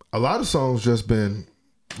 A lot of songs just been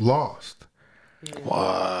lost.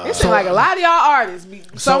 Wow. It seems like a lot of y'all artists be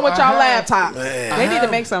some with y'all laptops. Man. They need to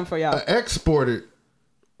make something for y'all. I exported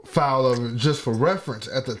file of it just for reference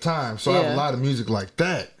at the time. So I have a lot of music like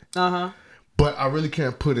that. But I really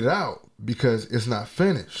can't put it out because it's not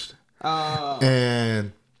finished.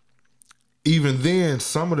 And even then,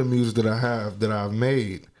 some of the music that I have that I've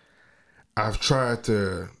made, I've tried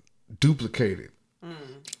to duplicate it.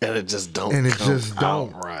 And it just don't. And it just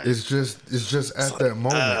don't. Right. It's just at that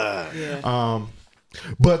moment.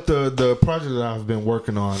 But the project that I've been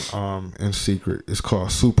working on in secret is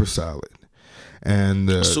called Super Salad.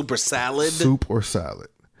 And Super Salad? Soup or Salad.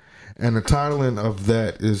 And the titling of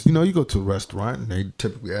that is, you go to a restaurant and they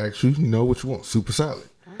typically ask you, what you want, soup or salad.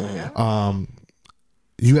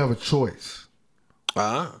 You have a choice.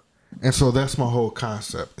 And so that's my whole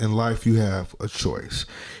concept. In life, you have a choice,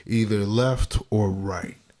 either left or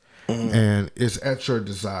right. And it's at your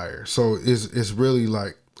desire. So it's really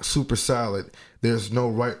like super salad, there's no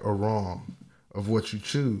right or wrong of what you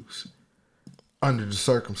choose under the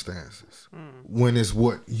circumstances when it's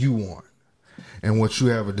what you want and what you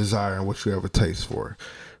have a desire and what you have a taste for.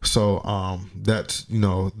 So that's,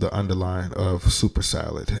 the underline of super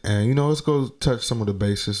salad. And, let's go touch some of the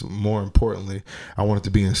bases. More importantly, I want it to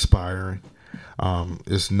be inspiring.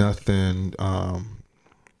 It's nothing,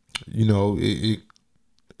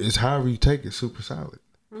 it's however you take it, super salad.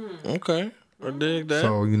 Okay. I dig that.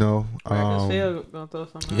 So, Phil gonna throw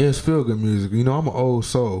something it's feel good music. I'm an old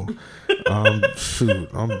soul.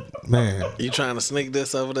 Man. You trying to sneak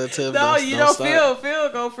this over there, Tiff? No, you don't start.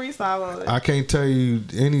 Phil go freestyle on it. I can't tell you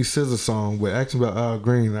any SZA song, but ask me about Al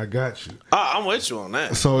Green, I got you. I'm with you on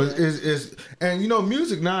that. So it's and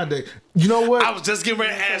music nowadays. You know what? I was just getting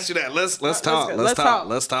ready to ask you that. Let's talk.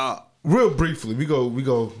 Let's talk. Real briefly, we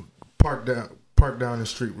go park down the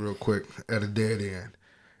street real quick at a dead end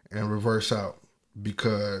and reverse out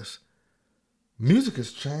because music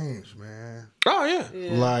has changed, man. Oh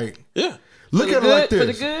yeah. Like Yeah. Look For at the it like good- for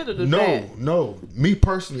this. the good or the bad? No. Me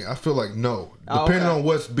personally, I feel like no. Oh, Depending okay. on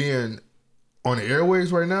what's being on the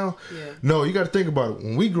airways right now. Yeah. No, you got to think about it.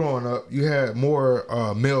 When we growing up, you had more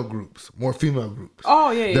male groups, more female groups.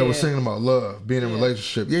 Oh, yeah, That yeah, was yeah. singing about love, being in a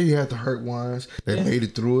relationship. Yeah, you had the hurt ones that made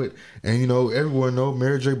it through it, and everyone know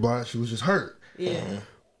Mary J. Blige. She was just hurt. Yeah.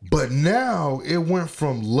 But now it went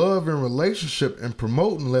from love and relationship and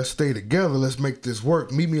promoting, let's stay together, let's make this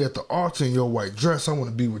work. Meet me at the altar in your white dress. I want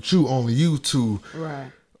to be with you, only you two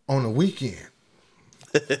Right. on the weekend.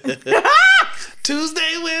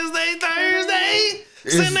 Tuesday, Wednesday, Thursday.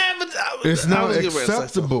 It's not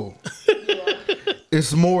acceptable.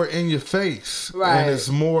 It's more in your face. Right. And it's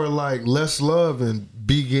more like less love and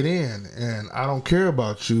get in. And I don't care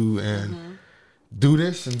about you and do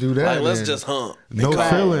this and do that. Like, let's and just hump. no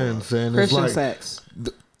feelings. And Christian it's like, sex.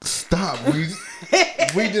 stop.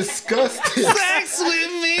 We discussed it. Sex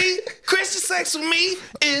with me, Christian sex with me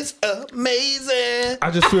is amazing.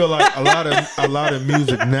 I just feel like a lot of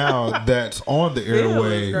music now that's on the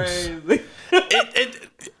airwaves. Crazy.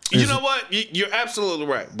 You know what? You're absolutely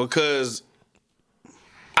right, because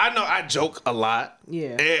I know I joke a lot.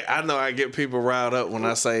 Yeah. And I know I get people riled up when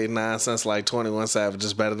I say nonsense like 21 Savage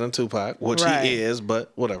is better than Tupac, which Right. he is,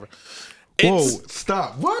 but whatever. Whoa,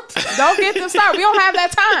 stop. What? Don't get them started. We don't have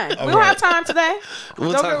that time. We don't have time today.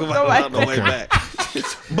 We'll Don't talk go- about go it on the like- way back.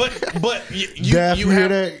 But you Daph, you hear have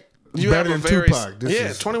that? you Better have a than very Tupac. This yeah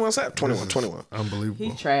is- 21 Savage 21. Unbelievable.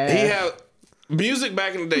 He trash. He had music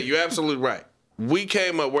back in the day. You're absolutely right. We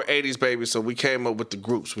came up, we're 80s babies, so we came up with the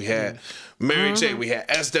groups. We had Mary J, we had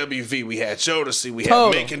SWV, we had Jodeci, we had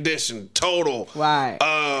Total. Mint Condition, Total, Right.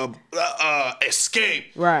 Escape,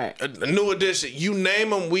 Right. a New Edition. You name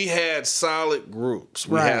them, we had solid groups.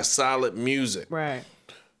 We Right. had solid music. Right.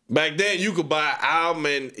 Back then, you could buy an album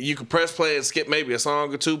and you could press play and skip maybe a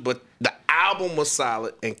song or two, but the album was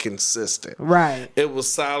solid and consistent. Right. It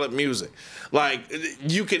was solid music. Like,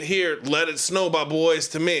 you could hear Let It Snow by Boys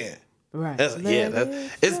to Men. Right.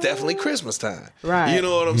 It's definitely Christmas time. Right. You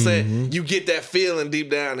know what I'm saying? You get that feeling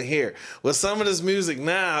deep down in here. With some of this music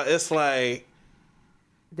now, it's like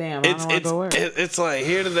Damn, I don't want to go work. it's like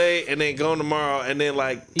here today and then gone tomorrow, and then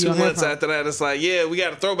like You 2 don't hear months from- after that, it's like, yeah, we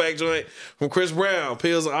got a throwback joint from Chris Brown,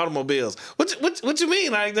 Pills and Automobiles. What you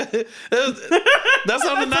mean? Like that's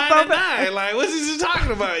on the 99. Like what is you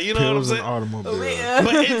talking about? You know Pills what and I'm saying? automobiles.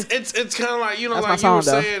 But it's kind of like, you know, That's like my you were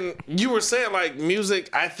song, though. saying. You were saying like music.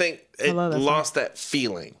 I think it love that song. lost that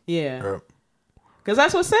feeling. Yeah. Because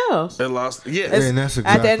that's what sells. It lost. Yeah. It's- and that's at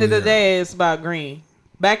the end of the exactly it. day, it's about green.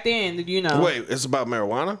 Back then, Wait, it's about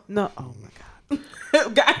marijuana? No. Oh, my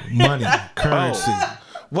God. God. Money, currency,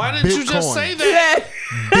 Why didn't you just Bitcoin. say that?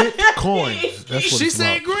 Bitcoins. That's what She it's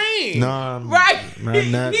said about. green. Nah, Right.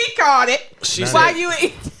 not- He called it. She Why said you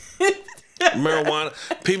eat? marijuana.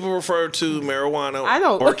 People refer to marijuana I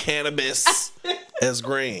know. or cannabis as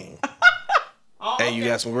green. Hey, you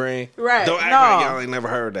got some green? Right. Don't act No. like y'all ain't never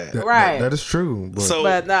heard that. Right. that is true. But So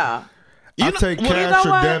But nah. you I know- take well, cash know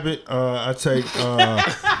or what? debit. I take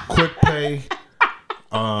Quick Pay,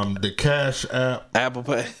 the Cash App, Apple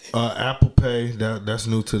Pay. Apple Pay. That's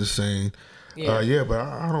new to the scene. Yeah. Yeah, but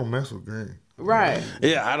I don't mess with green. Right.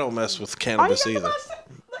 Yeah, I don't mess with Oh, you cannabis got either.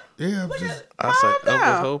 Yeah, just, I say, Calm I down.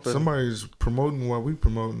 was hoping. somebody's promoting while we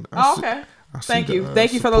promoting. Oh, okay. Thank you. uh,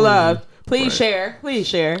 Thank you for the love. Please share. Please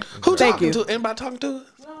share. Who Thank talking you. to? Anybody talking to us?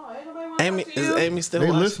 No, ain't nobody want Amy, to talk to is you. Amy still They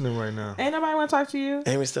watching? listening right now. Ain't nobody want to talk to you.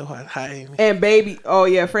 Amy still watching? Hi, Amy. And baby, oh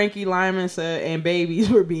yeah, Frankie Lyman said, and babies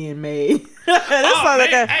were being made. That Oh, sounds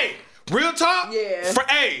like man, a, hey, real talk. Yeah.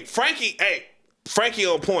 Frankie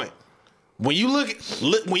on point. When you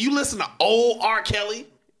when you listen to old R. Kelly,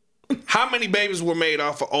 How many babies were made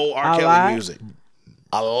off of old R. A Kelly lot. music?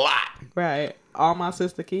 A lot. Right. All my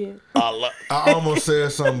sister kids. A lot. I almost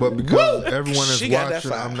said something, but because everyone is She got that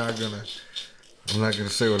watching, fire. I'm not gonna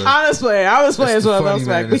say what I. I was playing It's the something funny else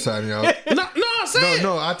man back. inside y'all. No, say it.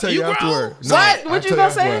 No, I'll tell you grown. afterward. No, What? I'll What you tell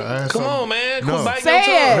gonna say? afterward. I had Come something- on, man. No. Quit biting Say your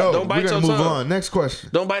tongue. it. No, Don't bite we're your gonna move tongue. on. Next question.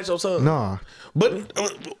 Don't bite your tongue. Nah. But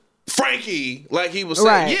Frankie, like he was saying,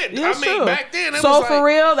 Right. yeah, It's I mean, true. back then, it So was for like,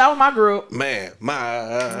 real, that was my group. man, my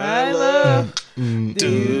I love. love.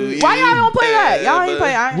 Do Why y'all don't play that? Y'all ain't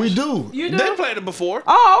ever- play. We do. You do? They played it before.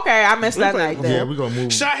 Oh, okay. I missed that played night. Yeah, Then. we gonna move.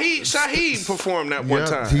 Shaheed performed that one Yeah,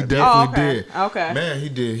 time. he definitely Oh, okay. did. Okay. Man, he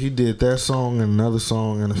did. He did that song and another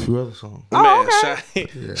song and a few other songs. Oh, Man, okay.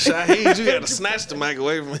 Shaheed, you had to snatch the mic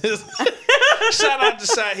away from his. Shout out to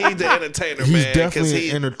Shaheed, the entertainer, He's man. definitely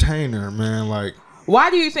an entertainer, man. Like, Why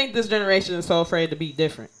do you think this generation is so afraid to be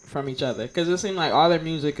different from each other? Because it seems like all their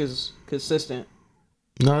music is consistent.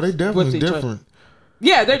 no, they definitely With each other. different.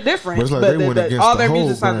 Yeah, they're different. But it's like they went against all the their whole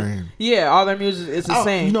music sounds. grain. Yeah, all their music is the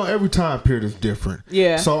same. You know, every time period is different.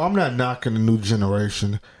 Yeah. So I'm not knocking the new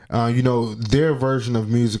generation. You know, their version of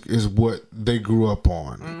music is what they grew up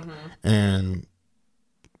on, Mm-hmm. and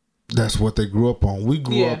that's what they grew up on. We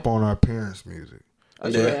grew up on our parents' music.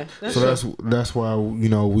 yeah. That's So true. that's why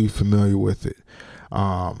we familiar with it.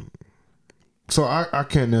 So I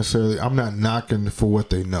can't necessarily. I'm not knocking for what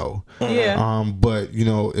they know. Yeah. But you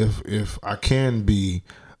know, if I can be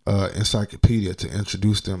encyclopedia to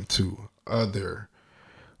introduce them to other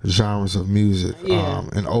genres of music, Yeah.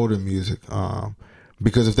 and older music,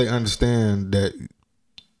 because if they understand that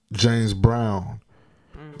James Brown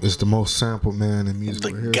is the most sampled man in music The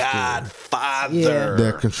history, Godfather. Yeah.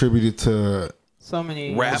 that contributed to So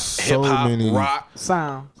many Rap, So hip hop, many- rock.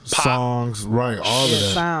 sound. songs, right? All Yeah, of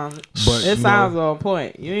that. sound. But, It you sounds know, on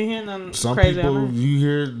point. You ain't hear nothing some crazy. people on it? you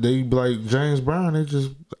hear they be like James Brown. They just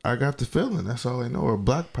I got the feeling. That's all they know. Or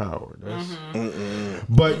Black Power. That's,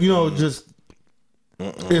 but you know, just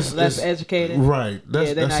it's Less it's- educated. right? That's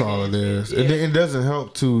Yeah, they're that's not all it getting is. educated. And it doesn't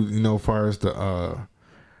help too. You know, as far as the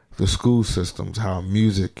school systems, how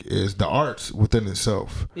music is, the arts within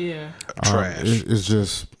itself. Yeah. Trash.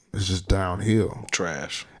 It's just downhill.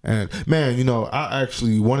 Trash. And man, you know, I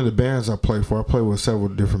actually one of the bands I play for, I play with several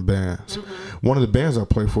different bands. One of the bands I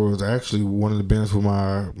play for was actually one of the bands with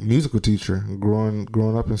my musical teacher growing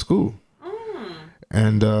up in school.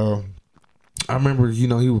 And I remember, you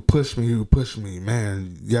know, he would push me,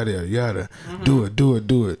 man, yada yada, do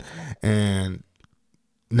it. And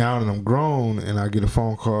now that I'm grown and I get a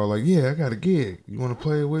phone call like, yeah, I got a gig. You want to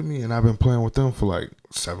play with me? And I've been playing with them for like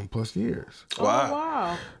 7+ years. Oh,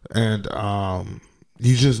 wow. And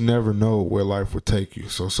you just never know where life would take you.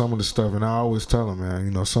 So some of the stuff, and I always tell them, man,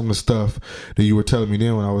 you know, some of the stuff that you were telling me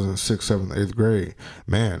then when I was in 6th, 7th, 8th grade,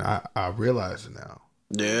 man, I realize it now.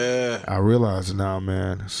 Yeah. I realize it now,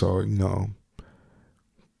 man. So, you know,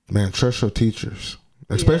 man, trust your teachers.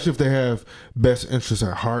 Especially if they have best interests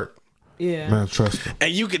at heart. Yeah. Man, trust them.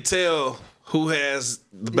 And you can tell who has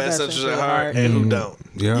the best best interest interest at at heart heart. and who don't.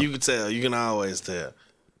 Yeah. You can tell. You can always tell.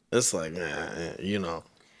 It's like, you know.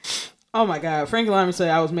 Oh my God. Frank Alarm said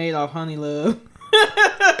I was made off Honey Love.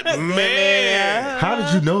 Man. How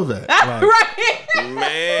did you know that? Like, Right.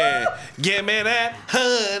 Man. Give me that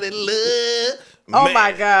honey love. Oh Man.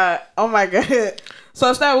 my God. Oh my God.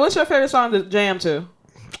 So, Steph, what's your favorite song to jam to?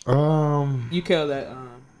 You killed that,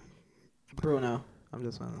 Bruno. I'm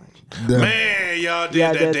just want to let you know. Man, y'all did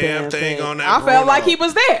Yeah, that damn thing on that. I felt like he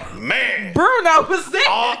was there. Man. Bruno was there.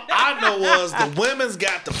 All I know was the women's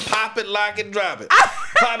got to pop it, lock it, drop it.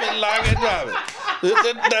 Pop it, lock it, drop it. Lift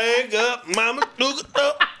the thing up, mama, look it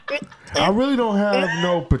up. I really don't have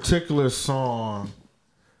no particular song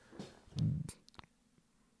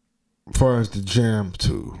as far as the jam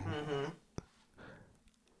to.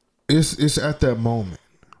 It's at that moment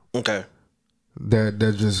Okay. that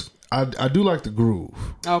just I do like the groove.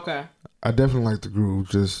 Okay. I definitely like the groove.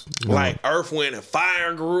 Just you know, Like Earth, Wind, and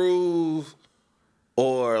Fire groove.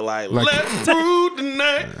 Or like Like- Let's Through the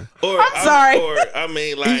Night. Or I'm sorry. Or I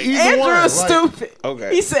mean like Either Andrew one, is like- stupid.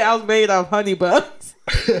 Okay. He said I was made of honey buns.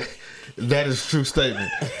 that is a true statement.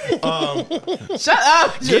 Shut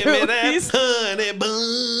up, Drew. give me that He's, honey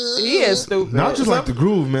bun. he is stupid. Not just like the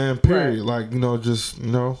groove, man. Period. Right. Like, you know, just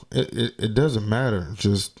you know, it doesn't matter.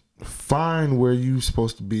 Just find where you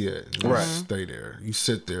supposed to be at. And just Right. stay there. You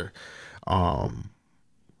sit there, and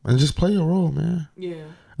just play your role, man. Yeah.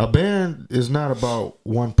 A band is not about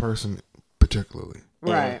one person particularly.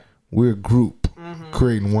 Right. We're a group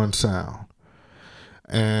creating one sound,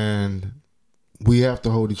 and we have to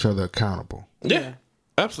hold each other accountable. Yeah.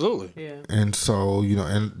 Absolutely. Yeah. And so, you know,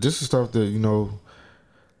 and this is stuff that, you know,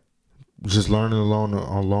 just learning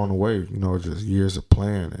along the way, you know, just years of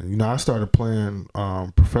playing. And, you know, I started playing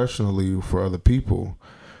professionally for other people,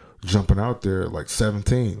 jumping out there at like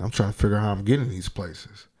 17. I'm trying to figure out how I'm getting these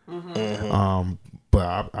places.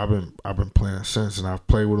 But I've been playing since, and I've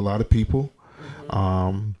played with a lot of people.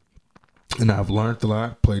 And I've learned a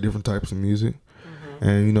lot, play different types of music.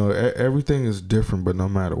 And, you know, everything is different, but no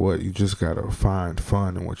matter what, you just got to find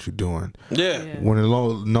fun in what you're doing. Yeah. When it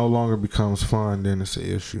no longer becomes fun, then it's an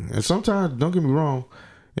issue. And sometimes, don't get me wrong,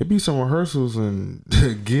 it be some rehearsals and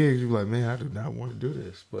gigs. You're like, man, I do not want to do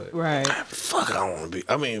this. But Right. Fuck, I don't want to be.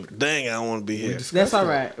 I mean, dang, I don't want to be here. That's all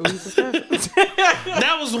right. We discussed it.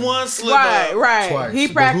 That was one slip Right, up. right. Twice. He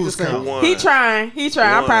But practicing. who's counting? He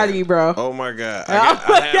trying. I'm proud of you, bro. Oh my God.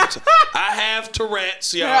 I have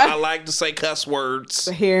Tourette's, y'all. I like to say cuss words.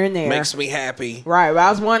 Here and there. Makes me happy. Right. Well, I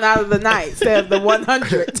was 1 out of the night instead of the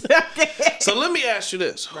 100. So let me ask you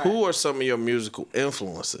this. Who are some of your musical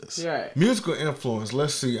influences? Right. musical influence,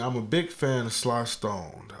 let's see. I'm a big fan of Sly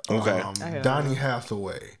Stone. Okay. Donny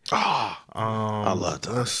Hathaway. I love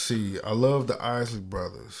that. Let's see. I love the Isley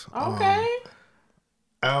Brothers. Okay.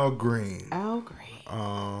 Al Green. Al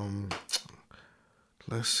Green.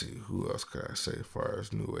 Let's see. Who else could I say as far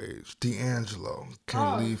as new age? D'Angelo.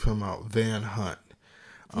 Can't leave him out. Van Hunt.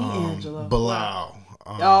 D'Angelo. Bilal.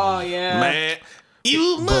 Oh, yeah. Man,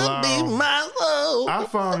 you must be my love. I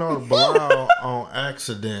found out Bilal on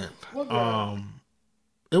accident.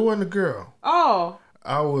 It wasn't a girl. Oh.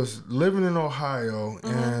 I was living in Ohio,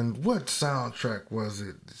 and what soundtrack was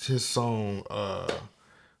it? His song,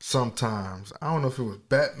 Sometimes. I don't know if it was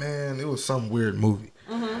Batman. It was some weird movie.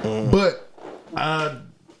 But I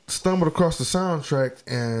stumbled across the soundtrack,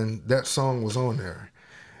 and that song was on there.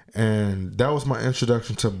 And that was my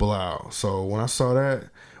introduction to Bilal. So when I saw that,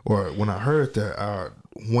 or when I heard that, I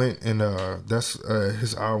went and that's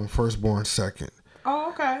his album, Firstborn Second. Oh,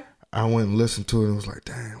 okay. I went and listened to it and was like,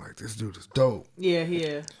 dang, like this dude is dope. Yeah,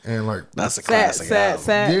 yeah. And like That's a classic album.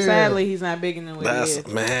 Yeah. Sadly, he's not big enough. That's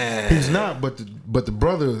man. he's not, but the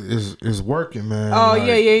brother is working, man. Oh, Like,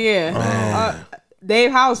 yeah.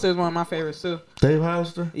 Dave Hollister is one of my favorites too. Dave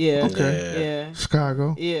Hollister? Yeah. Okay. Yeah.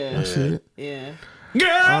 Chicago. Yeah. I see it. Yeah. Girl,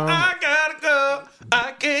 I gotta go.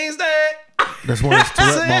 I can't stay. That's one of his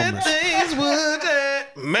Tourette Said moments. things would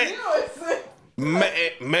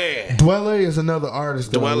man. Dwele is another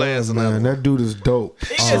artist. That I Dwele love, is another man. one. That dude is dope.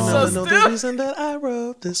 know the reason that I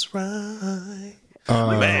wrote this rhyme.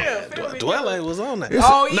 Man, Dwele was on that.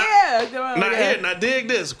 Oh, Now, yeah. now dig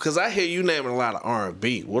this, because I hear you naming a lot of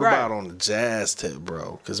R&B. What Right. about on the jazz tip,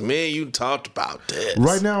 bro? Because me and you talked about this.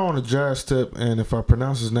 Right now on a jazz tip, and if I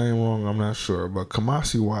pronounce his name wrong, I'm not sure, but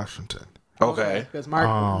Kamasi Washington. Okay. Because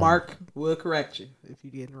Mark will correct you if you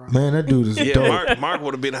get it wrong. Man, that dude is Yeah, dope. Mark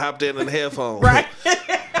would have been hopped in the headphones. Right.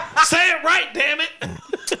 Say it right, damn it.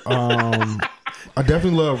 I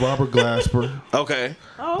definitely love Robert Glasper. Okay.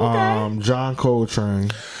 Oh, okay. John Coltrane.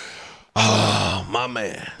 Oh, my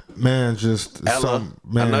man. Man, just Ella.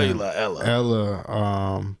 man, I know you love Ella.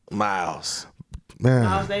 Ella. Miles. Man,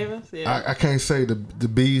 Miles Davis? Yeah. I can't say the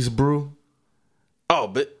Bees Brew. Oh,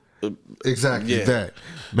 but Exactly Yeah. that.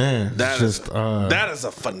 Man, that just is that is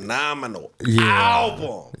a phenomenal yeah.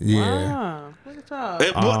 album. yeah. Ah, look at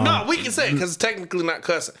y'all. Well, no, we can say it because it's technically not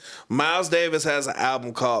cussing. Miles Davis has an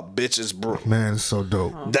album called Bitches Brew. Man, it's so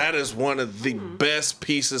dope. That is one of the best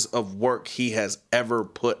pieces of work he has ever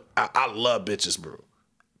put. I love Bitches Brew.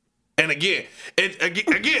 And again,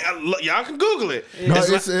 y'all can Google it. No,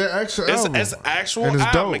 it's an actual album. It's an actual And it's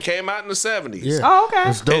album. dope. It came out in the 70s. Yeah. Oh, okay.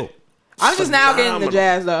 It's dope. I'm just now getting into phenomenal.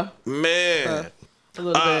 jazz, though. Man. A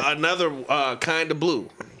little bit. Another Kind of Blue.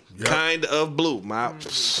 Kind of Blue. My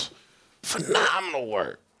phenomenal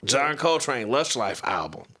work. John Coltrane, Lush Life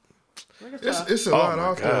album. It's a lot my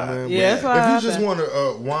out there, God. man. Yeah, But it's a lot out if you just there. want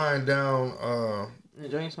to wind down,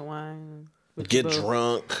 Drink some wine. with Get your boo.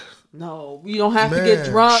 drunk. No, you don't have to Man, get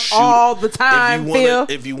drunk Shoot. all the time, Phil.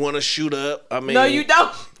 If you want to shoot up, I mean. No, you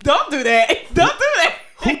don't. Don't do that. Don't do that.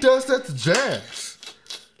 who does that to jazz?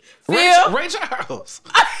 Phil. Ray Charles.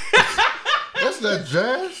 That's not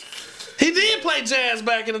jazz. He did play jazz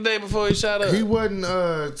back in the day before he shot up. He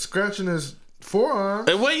wasn't scratching his forearm.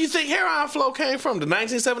 And where do you think Hair On Flow came from? The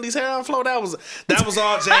 1970s Hair On Flow? That was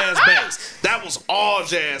all jazz bass. That was all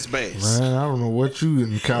jazz bass. Man, I don't know what you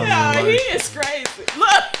in Calvin Yeah, like. he is crazy.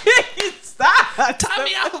 Look, stop. Tie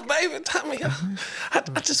me off, baby. Tie me off.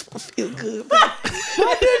 I just want to feel good, baby.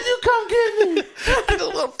 Why did you come get me? I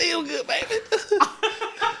just want to feel good, baby.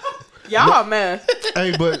 Y'all, man.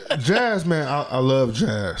 Hey, but jazz, man, I love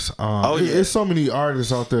jazz. yeah. There's so many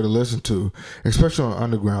artists out there to listen to, especially on the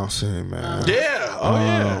underground scene, man. Yeah. Oh,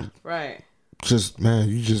 yeah. Right. Just man,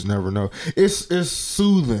 you just never know. It's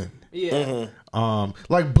soothing. Yeah.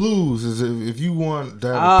 Like blues is if you want to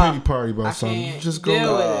have a pity party about something, you just go.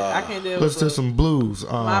 Deal with it. I can't deal with it. Let's do some blues.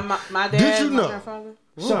 My dad, did you know? grandfather.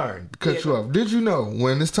 Sorry to cut you off. Did you know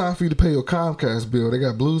when it's time for you to pay your Comcast bill, they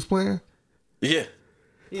got blues playing? Yeah.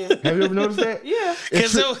 Yeah. Have you ever noticed that? Yeah.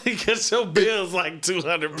 Because your bill's like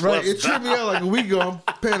 $200 plus. Right. It tripped me out like a week ago.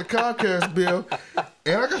 I'm paying the Comcast bill,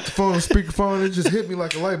 and I got the phone on speakerphone, and it just hit me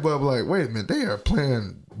like a light bulb. Like, wait a minute, they are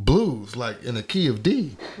playing blues like in the key of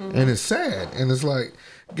D, and it's sad, and it's like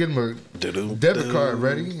getting my debit card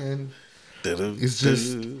ready, and it's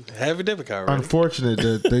just have your debit card ready. Unfortunate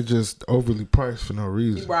that they just overly priced for no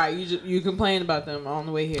reason. Right, you complain about them on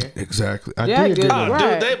the way here. Exactly. Good.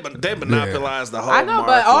 Dude, they monopolized the whole. I know, market.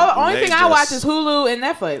 but the only thing I watch is Hulu and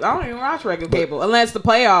Netflix. I don't even watch regular cable unless the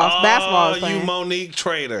playoffs, basketball is playing. You Monique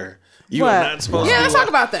Trader. You are not supposed to. Yeah, let's talk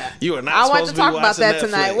about that. You are not. I want to talk about that Netflix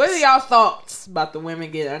tonight. What are y'all thoughts about the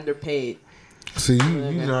women getting underpaid? See,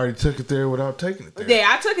 you already took it there without taking it there. Yeah,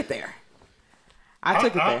 I took it there. I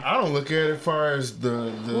don't look at it as far as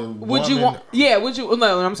the would you want? Yeah, would you?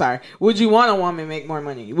 No, I'm sorry. Would you want a woman to make more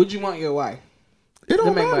money? Would you want your wife? It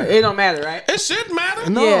don't matter. It don't matter, right? It shouldn't matter.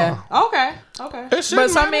 No. Yeah. Okay. It shouldn't but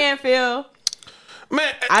some matter. men feel.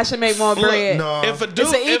 Man, I should make more bread. No. If a dude,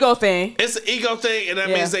 It's an ego thing. It's an ego thing, and that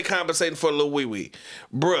means they compensating for a little wee wee,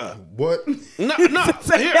 bruh. What? No. Here,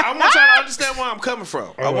 I want y'all to understand where I'm coming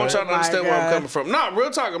from. I want y'all to understand where I'm coming from. No, real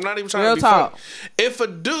talk. I'm not even trying to be funny. If a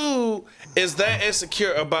dude is that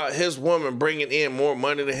insecure about his woman bringing in more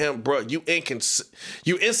money to him, bruh,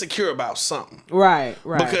 you insecure about something. Right.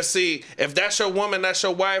 Because see, if that's your woman, that's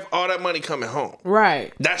your wife, all that money coming home.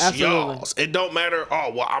 Right. That's y'all's. It don't matter.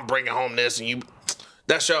 Oh, well, I'm bringing home this, and you.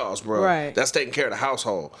 That's y'all's, bro. Right. That's taking care of the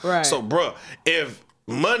household. Right. So, bro, if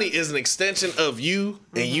money is an extension of you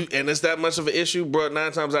and it's that much of an issue, bro,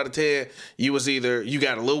 9 times out of 10, you was either you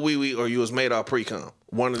got a little wee wee or you was made off pre-cum.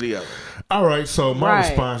 One or the other. All right, so my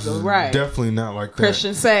response is definitely not like that.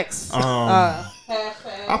 Christian sex. I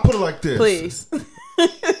put it like this. Please.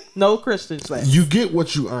 No Christian sex. You get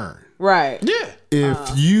what you earn. Right. Yeah.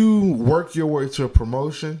 If you work your way to a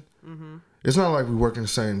promotion, it's not like we work in the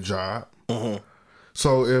same job.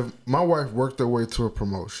 So if my wife worked her way to a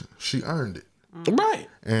promotion, she earned it. Right.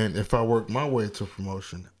 And if I worked my way to a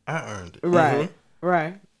promotion, I earned it. Right.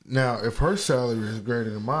 Right. Now, if her salary is greater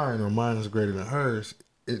than mine or mine is greater than hers,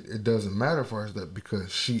 it doesn't matter for us that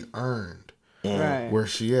because she earned where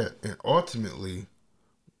she at. And ultimately,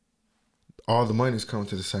 all the money's coming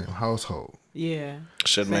to the same household. Yeah.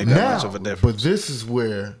 Shouldn't make that much of a difference. But this is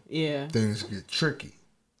where things get tricky,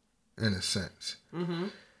 in a sense.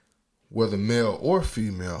 Whether male or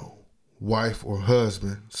female, wife or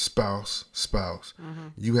husband, spouse,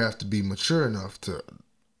 you have to be mature enough to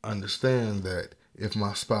understand that if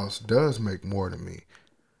my spouse does make more than me,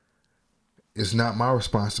 it's not my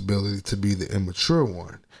responsibility to be the immature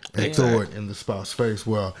one and throw it in the spouse's face.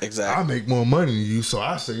 Well, I make more money than you, so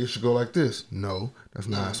I say it should go like this. No, that's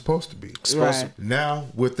not how it's supposed to be. Now,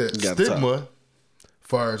 with that stigma,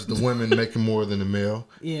 far as the women making more than the male,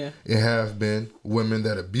 it have been women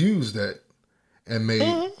that abuse that and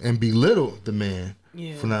and belittle the man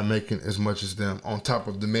for not making as much as them. On top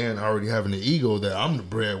of the man already having the ego that I'm the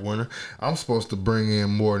breadwinner, I'm supposed to bring in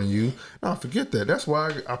more than you. No, forget that. That's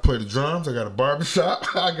why I play the drums. I got a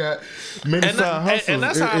barbershop. I got many side hustles. And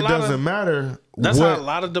that's it doesn't matter. That's how a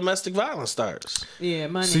lot of domestic violence starts. Yeah,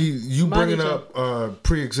 money. See, you bringing up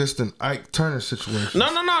pre-existing Ike Turner situation. No.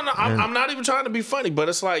 I'm not even trying to be funny, but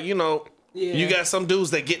it's like, you got some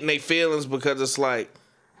dudes that get in their feelings because it's like,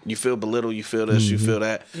 you feel belittled, you feel this, you feel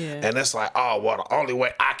that. Yeah. And it's like, oh, well, the only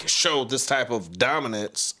way I can show this type of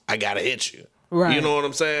dominance, I got to hit you. Right. You know what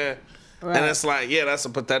I'm saying? Right. And it's like, yeah, that's a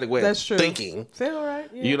pathetic way of thinking. Feel right.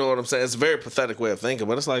 Yeah. You know what I'm saying? It's a very pathetic way of thinking.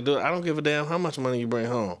 But it's like, dude, I don't give a damn how much money you bring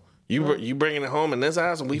home. You bringing it home in this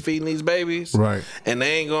house and we feeding these babies. Right. And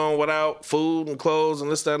they ain't going without food and clothes and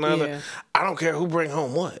this, that, and the other. I don't care who bring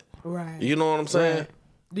home what. Right. You know what I'm saying? Right.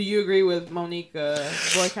 Do you agree with Monique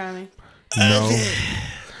boycotting? No.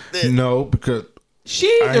 No, because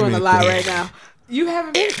she's doing a lot right now. You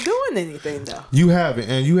haven't been doing anything though. You haven't,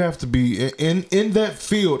 and you have to be in that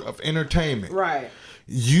field of entertainment. Right.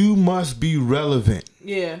 You must be relevant.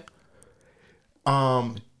 Yeah.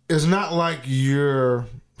 It's not like you're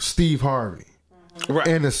Steve Harvey, right?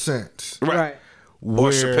 In a sense, right? Or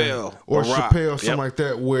Chappelle, or Chappelle, something like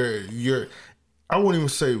that, where you're. I wouldn't even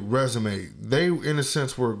say resume. They, in a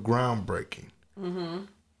sense, were groundbreaking.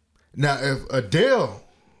 Now, if Adele,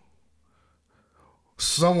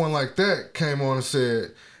 someone like that came on and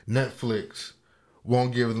said Netflix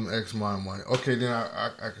won't give them X amount of money, okay, then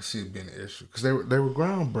I can see it being an issue because they were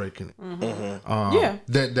groundbreaking.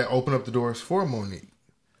 That opened up the doors for Monique.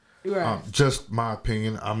 Right. Just my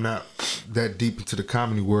opinion. I'm not that deep into the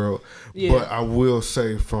comedy world, but I will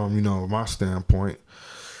say from my standpoint.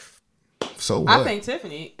 So what? I think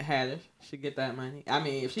Tiffany Haddish should get that money. I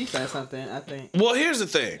mean, if she says something, I think. Well, here's the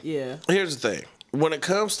thing. Yeah. Here's the thing. When it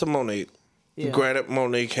comes to Monique, granted,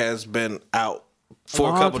 Monique has been out for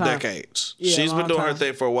a couple decades. Yeah, she's been doing her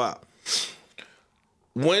thing for a while.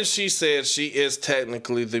 When she said she is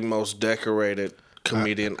technically the most decorated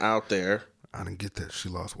comedian out there. I didn't get that. She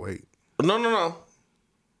lost weight. No.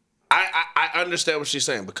 I understand what she's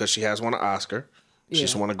saying because she has won an Oscar.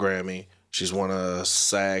 She's won a Grammy. She's won a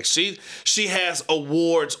SAG. She has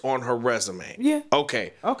awards on her resume. Yeah.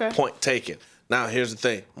 Okay. Point taken. Now, here's the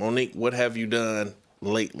thing. Monique, what have you done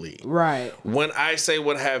lately? Right. When I say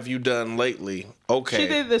what have you done lately, okay. She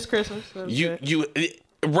did this Christmas.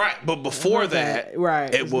 Right, but before that,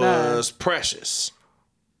 it was Precious.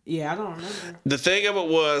 Yeah, I don't remember. The thing of it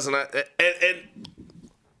was, and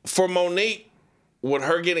for Monique, with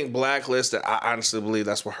her getting blacklisted, I honestly believe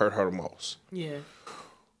that's what hurt her the most. Yeah.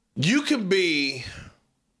 You can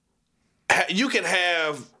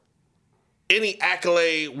have any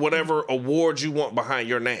accolade, whatever award you want behind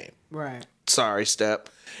your name. Right. Sorry, Step.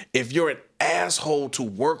 If you're an asshole to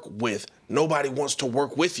work with, nobody wants to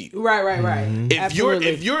work with you. Right. Mm-hmm.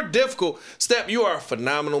 If you're difficult, Step, you are a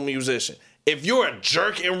phenomenal musician. If you're a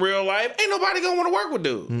jerk in real life, ain't nobody gonna want to work with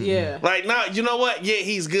dude. Mm-hmm. Yeah. Like, now, you know what? Yeah,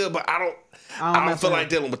 he's good, but I don't feel like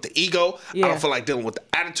dealing with the ego. Yeah. I don't feel like dealing with the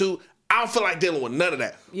attitude. I don't feel like dealing with none of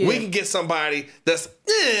that. Yeah. We can get somebody that's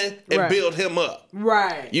and build him up.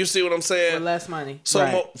 Right. You see what I'm saying? For less money.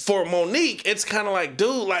 So for Monique, it's kind of like,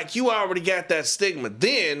 dude, like you already got that stigma.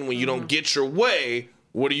 Then when you don't get your way,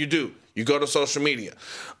 what do? You go to social media.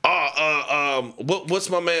 What's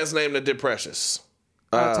my man's name that did Precious?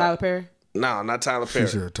 Tyler Perry? No, not Tyler Perry.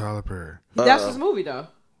 She said Tyler Perry. That's his movie though.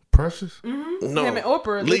 Precious? Mm-hmm. No. Him and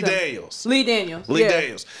Oprah. Lee Daniels. Lee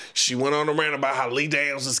Daniels. She went on a rant about how Lee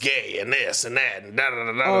Daniels is gay and this and that and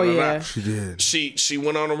da-da-da-da-da-da. Oh, yeah. She did. She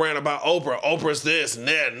went on a rant about Oprah. Oprah's this and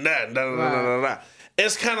that and that and da-da-da-da-da-da.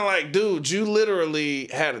 It's kind of like, dude, you literally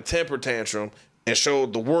had a temper tantrum and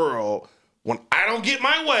showed the world, when I don't get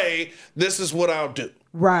my way, this is what I'll do.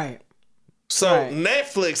 Right. So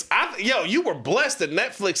Netflix, you were blessed that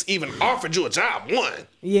Netflix even offered you a job, one.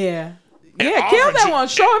 Yeah. Yeah, kill that one.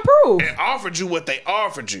 Show and prove. And offered you what they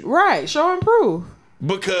offered you. Right. Show and prove.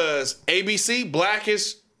 Because ABC,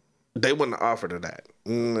 Blackish, they wouldn't have offered her that.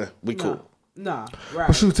 We cool. Nah, right.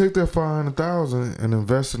 But you take that $500,000 and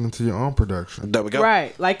invest it into your own production. There we go.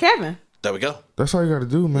 Right. Like Kevin. There we go. That's all you got to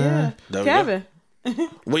do, man. Yeah. Kevin.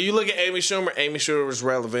 When you look at Amy Schumer is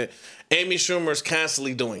relevant. Amy Schumer is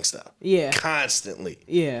constantly doing stuff. Yeah. Constantly.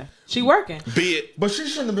 Yeah. She working. But she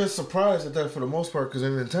shouldn't have been surprised at that for the most part, because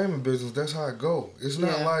in the entertainment business, that's how it go. It's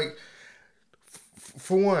not like,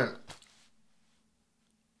 for one,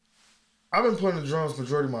 I've been playing the drums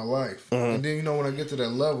majority of my life. Mm-hmm. And then, when I get to that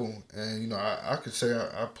level, and, I could say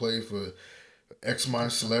I played for X amount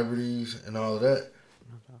of celebrities and all of that.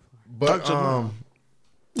 But,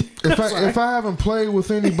 if I haven't played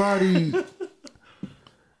with anybody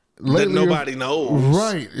lately, that nobody knows,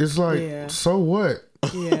 right? It's like, so what?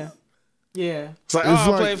 Yeah. It's like,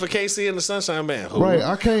 I played for KC and the Sunshine Band. Who? Right,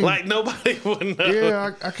 I can't. Like, nobody would know.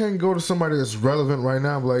 Yeah, I can't go to somebody that's relevant right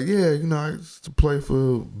now and be like, I used to play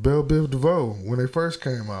for Belle Biv DeVoe when they first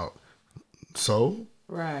came out. So.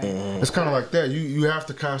 Right. It's kind of like that. You have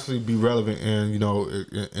to constantly be relevant in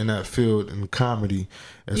in that field in comedy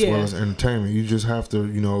as well as entertainment. You just have to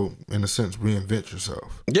in a sense reinvent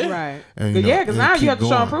yourself. Yeah. Right. And, because now you have to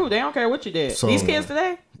show and prove. They don't care what you did. So, these kids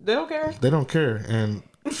today, they don't care. They don't care. And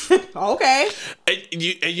okay. And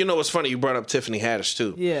you know what's funny? You brought up Tiffany Haddish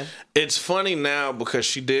too. Yeah. It's funny now because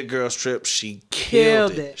she did Girls Trip. She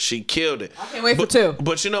killed it. She killed it. I can't wait for 2.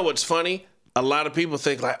 But you know what's funny? A lot of people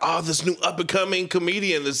think like, oh, this new up and coming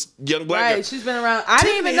comedian, this young black girl. She's been around. I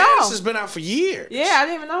didn't even know. Tiffany Haddish has been out for years. Yeah, I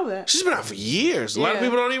didn't even know that. She's been out for years. A lot of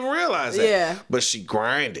people don't even realize that. Yeah. But she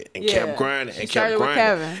grinded and kept grinding and kept grinding. With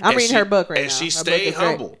Kevin. I'm reading her book right now. And she stayed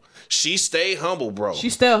humble. She stayed humble, bro.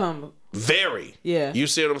 She's still humble. Very. Yeah. You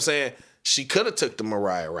see what I'm saying? She could have took the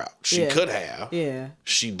Mariah route. She could have. Yeah.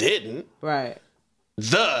 She didn't. Right.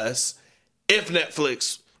 Thus, if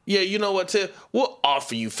Netflix, you know what, Tiff? We'll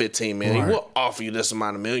offer you $15 million. Right. We'll offer you this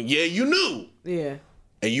amount of million. Yeah, you knew. Yeah.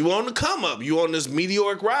 And you on the come up. You on this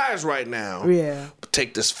meteoric rise right now. Yeah. But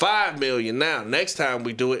take this $5 million now. Next time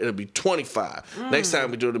we do it, it'll be 25. Next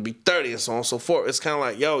time we do it, it'll be 30, and so on and so forth. It's kind of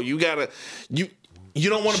like, you gotta, you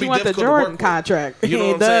don't want to be difficult to work with. The Jordan contract. You know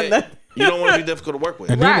what I'm saying? You don't want to be difficult to work with.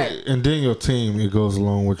 And then your team, it goes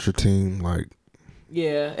along with your team, like.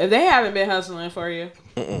 Yeah, if they haven't been hustling for you.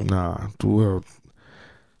 Nah, well,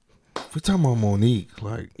 we talking about Monique,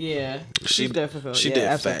 like Yeah, She difficult. She Yeah, did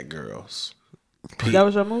absolutely. Fat Girls. That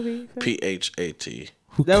was your movie? PHAT.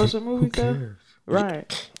 That was your movie, who too? cares?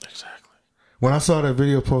 Right. Exactly. When I saw that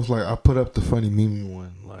video post, like I put up the funny Mimi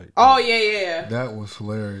one, like Oh, yeah. that was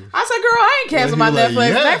hilarious. I said, girl, I ain't cancel my Like, Netflix.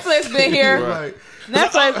 yes. Netflix been here. Like,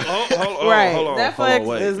 Netflix, right. Hold on, Netflix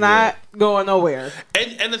wait. is not going nowhere.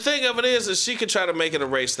 And the thing of it is she can try to make it a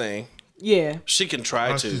race thing. Yeah. She can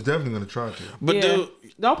try to. she's definitely gonna try to. But Yeah. dude,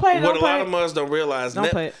 Don't play it. what Don't a play lot it. of us don't realize,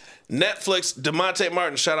 Don't play it. Netflix, DeMonte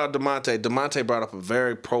Martin, shout out DeMonte. DeMonte brought up a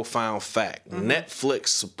very profound fact. Mm-hmm. Netflix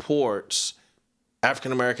supports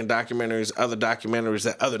African American documentaries, other documentaries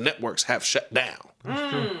that other networks have shut down.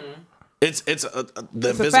 It's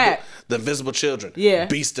fact. the Invisible Children, Yeah.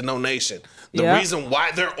 Beast of No Nation. The Yeah. reason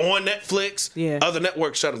why they're on Netflix, Yeah. other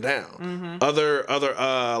networks shut them down. Other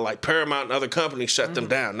like Paramount and other companies shut them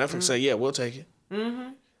down. Netflix say, yeah, we'll take it.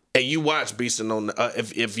 And you watch Beast of No,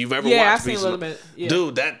 if you've ever Yeah, watched I've seen Beast a of little No, bit. Yeah.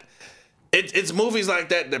 dude, it's movies like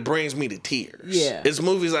that brings me to tears. Yeah. It's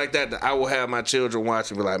movies like that I will have my children watch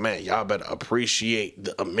and be like, man, y'all better appreciate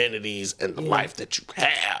the amenities and the life that you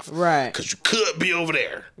have. Right. Because you could be over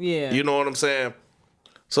there. Yeah. You know what I'm saying?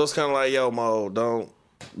 So it's kind of like, yo, Mo, don't,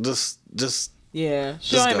 just. Yeah.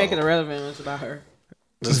 She Just ain't go. making irrelevant. It's about her.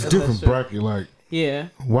 It's a different true. bracket. Like, Yeah.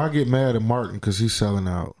 why get mad at Martin because he's selling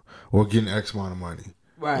out or getting X amount of money?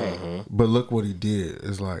 Right. But look what he did.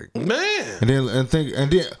 It's like, Man. and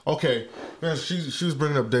then okay, man, she was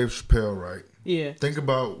bringing up Dave Chappelle, right? Yeah. Think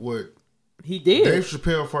about what He did. Dave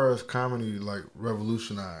Chappelle, as far as comedy, like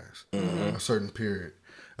revolutionized a certain period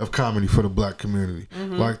of comedy for the black community.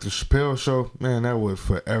 Like the Chappelle Show, man, that would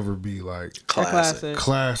forever be like Classic.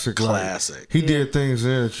 classic. Classic. Like, he did things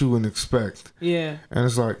in there that you wouldn't expect, Yeah. and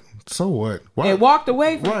it's like, so what? Why? And walked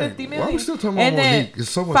away from Right. 50 Why million. we still talking about and then Monique? It's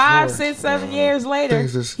so much 5, more. 6, 7 years later,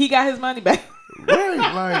 Things that's- he got his money back. Right,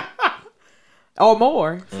 like. Or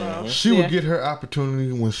more. So, She would get her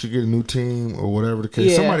opportunity when she get a new team or whatever the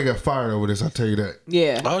case. Yeah. Somebody got fired over this. I tell you that.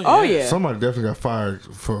 Yeah. Oh, yeah. Oh, yeah. Somebody definitely got fired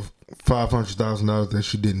for $500,000 that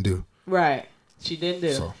she didn't do. Right. She didn't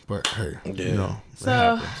do. So, but hey, Yeah. you know.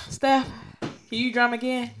 So, Steph, can you drum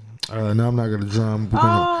again? No, I'm not gonna drum. We're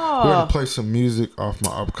gonna play some music off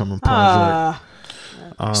my upcoming project.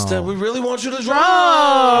 Steph, we really want you to drum.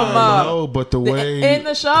 No, but the way In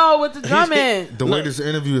the show with the drumming. the way this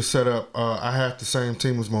interview is set up, I had the same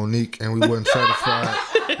team as Monique, and we wasn't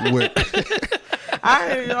satisfied with.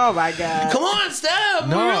 Oh, my God. Come on, Steph.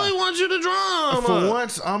 No. We really want you to drum. For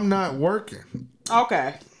once, I'm not working.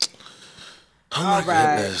 Okay. Oh my All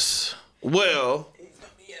right. goodness. Well,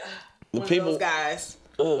 the One people. of those guys.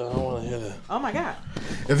 I don't want to hear that. Oh, my God.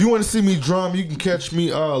 If you want to see me drum, you can catch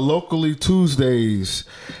me locally Tuesdays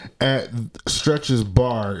at Stretch's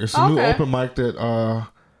Bar. It's a new Okay. open mic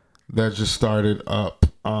that just started up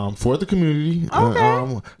for the community.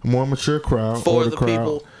 Okay. A more mature crowd. For older the crowd.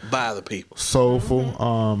 people, by the people.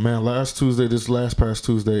 Soulful. Man, last past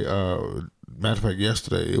Tuesday, matter of fact,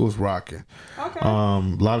 yesterday, it was rocking. Okay. A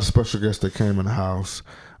lot of special guests that came in the house.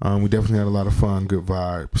 We definitely had a lot of fun, good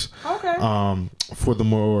vibes. Okay. For the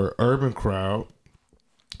more urban crowd,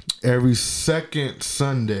 every second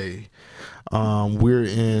Sunday, we're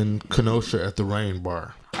in Kenosha at the Rain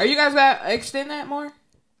Bar. Are you guys going to extend that more?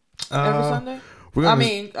 Every Sunday? We're I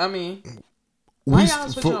gonna- mean, we why st- y'all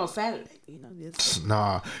switching for- on Saturday? You know, just...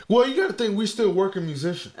 Nah. Well, you got to think we still working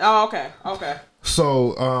musicians. Oh, okay. Okay.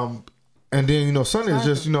 So, and then Sunday is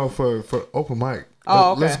just for open mic.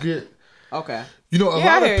 Oh, okay. Let's get. Okay. A Yeah, I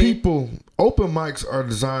lot hear of you. people, open mics are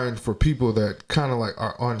designed for people that kind of like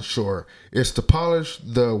are unsure. It's to polish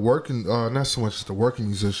the working, not so much the working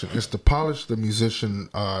musician. It's to polish the musician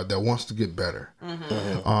that wants to get better.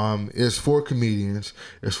 It's for comedians.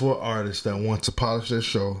 It's for artists that want to polish their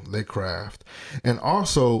show, their craft. And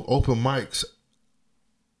also, open mics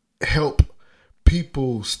help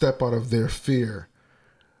people step out of their fear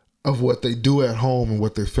of what they do at home and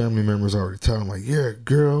what their family members already tell them. Like, yeah,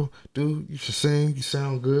 girl, dude, you should sing. You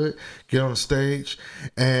sound good. Get on the stage.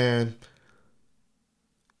 And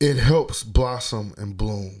it helps blossom and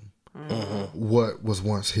bloom what was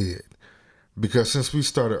once hid. Because since we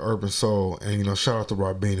started Urban Soul, and, shout out to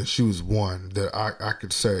Robina, she was one that I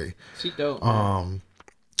could say She dope.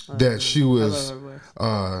 that she was, I love her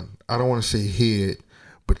voice. I don't want to say hid,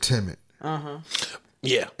 but timid.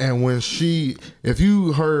 Yeah. And when if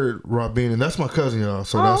you heard Robina, that's my cousin, y'all,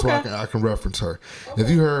 so that's okay. why I can reference her. If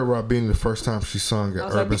you heard Robina the first time she sung at I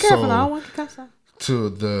was like, Urban be careful, Soul I don't want to cuss out. to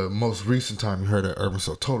the most recent time you heard at Urban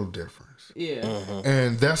Soul, total difference. Yeah.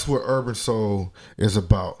 And that's what Urban Soul is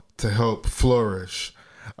about, to help flourish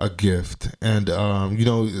a gift, and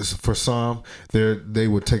for some they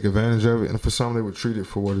would take advantage of it, and for some they would treat it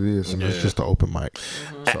for what it is, and it's just an open mic.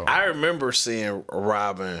 So. I remember seeing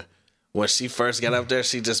Robin when she first got up there.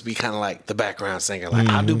 She'd just be kind of like the background singer, like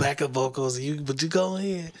I'll do backup vocals, but you go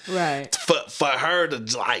ahead, right? For her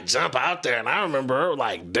to like jump out there, and I remember her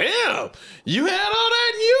like, damn, you had all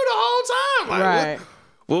that in you the whole time, like, right?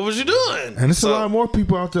 What was you doing? And it's a lot more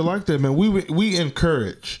people out there like that, man. We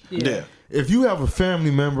encourage. Yeah. If you have a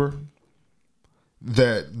family member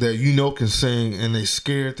that can sing and they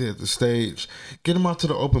scared to hit the stage, get them out to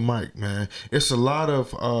the open mic, man. It's a lot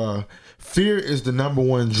of fear is the number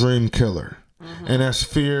one dream killer. And that's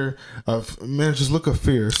fear of, man, just look at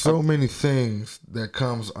fear. So many things that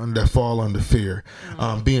fall under fear.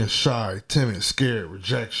 Being shy, timid, scared,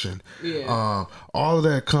 rejection. Yeah. All of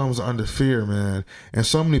that comes under fear, man. And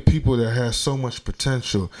so many people that have so much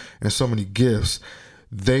potential and so many gifts,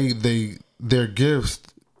 their gifts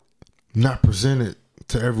not presented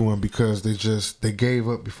to everyone because they gave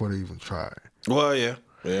up before they even tried. Well, yeah.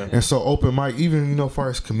 Yeah. And so open mic, even as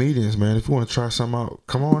far as comedians, man, if you want to try something out,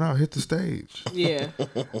 come on out, hit the stage. Yeah.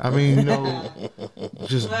 I mean,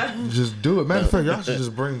 just do it. Matter of fact, y'all should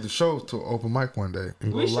just bring the show to an open mic one day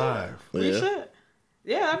and go live. We should.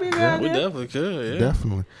 Yeah, that'd be a good idea. We definitely could. Yeah.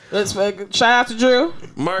 Definitely. Let's shout out to Drew.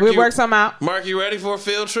 Mark, we work something out. Mark, you ready for a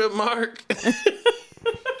field trip, Mark?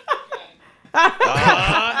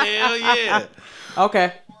 Hell yeah.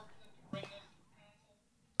 Okay.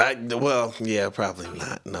 Well, yeah, probably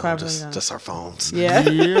not. No, probably just our phones. Yeah.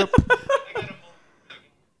 Yep.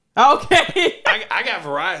 Okay. I got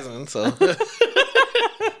Verizon, so.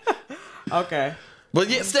 Okay. But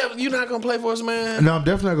yeah, Steph, you not gonna play for us, man? No, I'm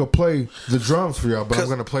definitely not gonna play the drums for y'all, but I'm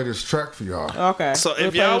gonna play this track for y'all. Okay. So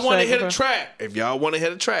if y'all want to hit a track,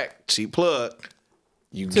 cheap plug.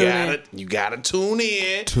 You gotta tune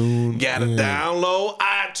in. Gotta download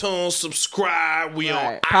iTunes, subscribe. We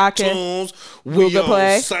on iTunes. We Google on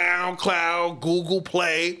Play. SoundCloud, Google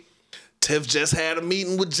Play. Tiff just had a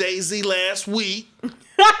meeting with Jay-Z last week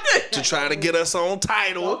to try to get us on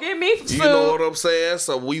Tidal. Don't get me You know what I'm saying?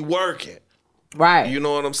 So we working. Right. You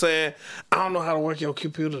know what I'm saying? I don't know how to work your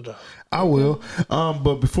computer though. I will.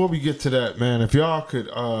 But before we get to that, man, if y'all could,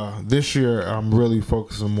 this year I'm really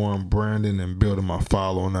focusing more on branding and building my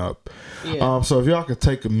following up. Yeah. So if y'all could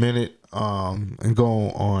take a minute and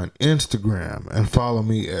go on Instagram and follow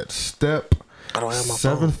me at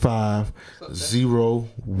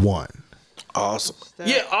Step7501. Awesome.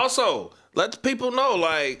 Yeah, also, let the people know,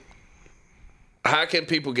 like, how can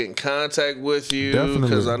people get in contact with you? Definitely.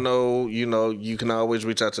 Because I know, you can always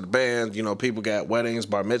reach out to the band. People got weddings,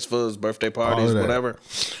 bar mitzvahs, birthday parties, whatever.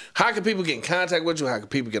 How can people get in contact with you? How can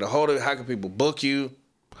people get a hold of you? How can people book you?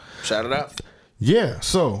 Shout it out. Yeah,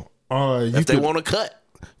 so if they want to cut.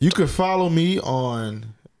 You could follow me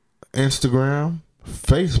on Instagram,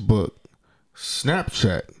 Facebook,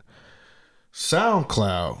 Snapchat,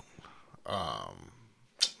 SoundCloud.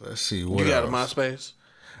 Let's see what you got else? a MySpace?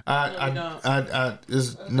 I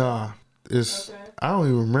don't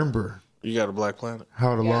even remember. You got a Black Planet?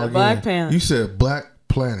 How to log Black in. Planet. You said Black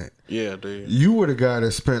Planet. Yeah, dude. You were the guy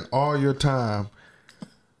that spent all your time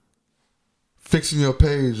fixing your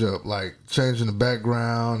page up, like changing the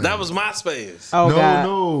background. That was MySpace. Oh, God.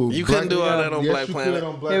 No. You couldn't do all that on Black Planet.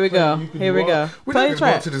 Here we go. Here we go. We're Play not the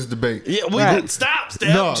going track. to this debate. Yeah, we Right. can stop,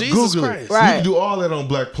 Steph. No, Jesus Google Christ. it. Right. You can do all that on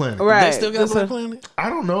Black Planet. Right. They still got Black Planet? I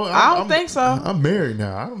don't know. I don't think so. I'm married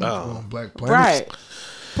now. I don't know if I'm on Black Planet. Right.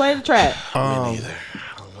 Play the track. Me neither. I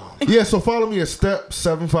don't know. Yeah, so follow me at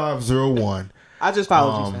Step7501. I just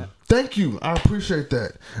followed you, Steph. Thank you. I appreciate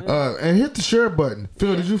that. And hit the share button.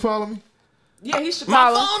 Phil, did you follow me? Yeah, he should My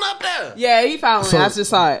follow. phone up there. Yeah, he following So me. I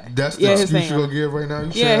just saw it. That's the his excuse thing. you're going to give right now?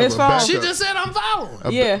 You should Yeah, have his a phone. backup. She just said I'm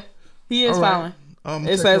following. Yeah, he is All right. following. I'm It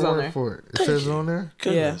taking says your on word there. for it. It says on there?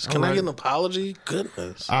 Goodness. Yeah. Can I Alright. get an apology?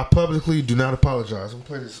 Goodness. I publicly do not apologize. I'm going to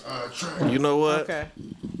play this track. You know what? Okay.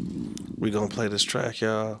 We gonna play this track,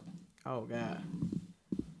 y'all. Oh, God.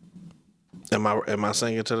 Am I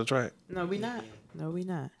singing to the track? No, we not. No, we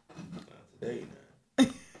not.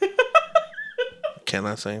 Can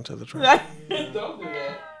I sing to the track? Don't do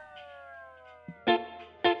that.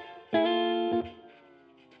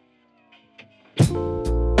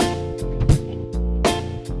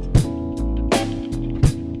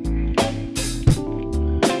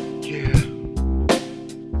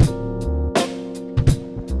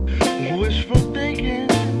 Wishful thinking,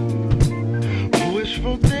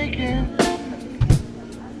 wishful thinking,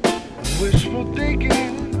 wishful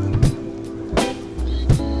thinking,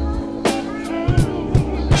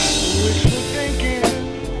 wishful thinking.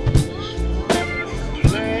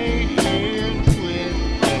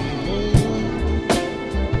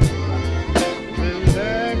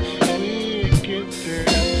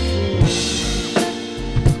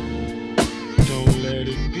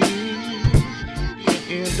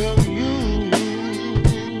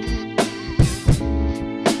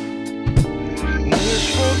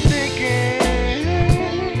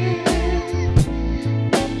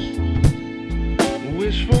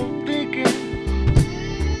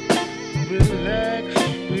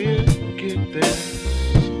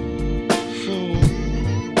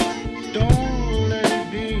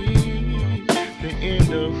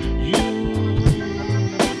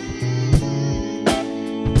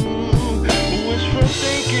 Wishful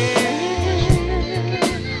thinking.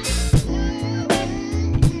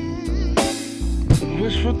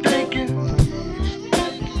 Wishful thinking.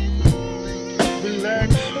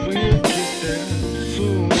 Relax, we'll get there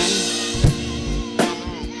soon.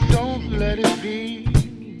 Don't let it be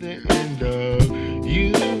the end of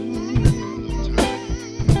you.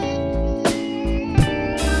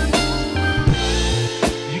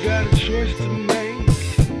 You got a choice to make.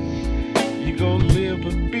 You gon' live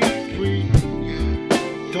or be free.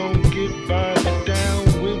 Don't get bogged down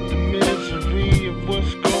with the misery of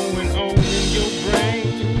what's going on in your brain.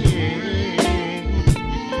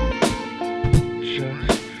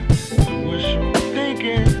 Just wishful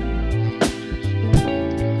thinking.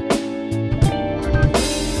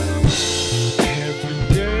 Every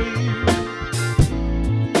day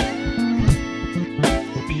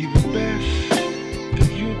be the best that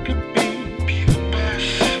you could be. Be the best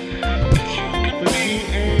that you could be.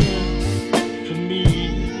 And for me,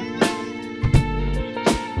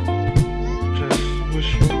 just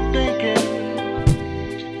wishful thinking.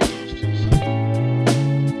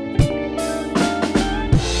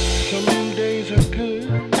 Some days are good,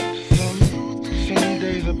 some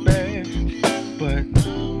days are bad, but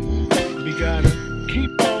we gotta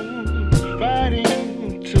keep on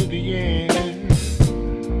fighting to the end.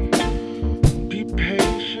 Be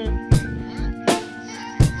patient,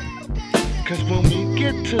 'cause when we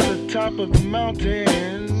get to the top of the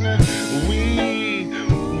mountain, we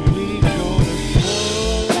gonna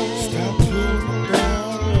soar. Stop looking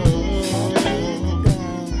down.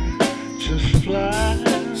 Just fly.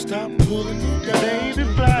 Stop pulling me down. Baby,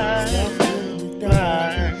 fly.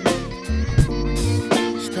 Fly.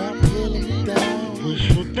 Stop pulling me down.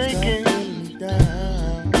 Wishful thinking.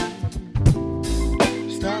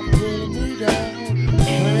 Stop pulling me down.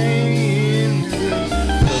 Playing with the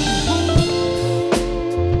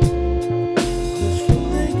wishful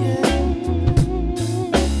thinking.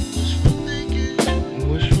 Wishful thinking.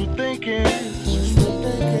 Wishful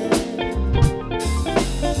thinking.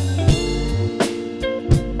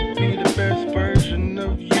 Be the best version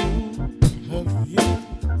of you.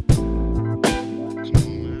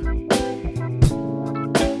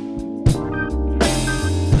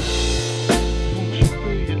 Won't you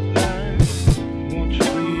realize? Won't you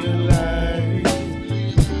realize?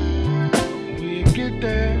 We'll get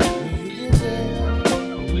there.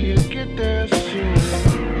 We'll get there soon.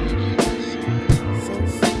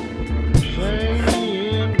 Playing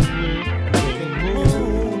with the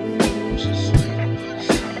moon.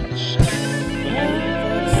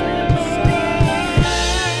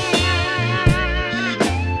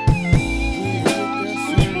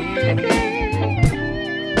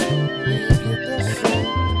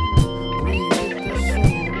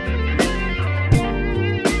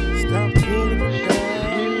 Stop pulling me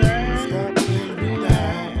down. Stop pulling me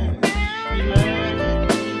down.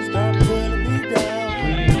 Stop pulling me down.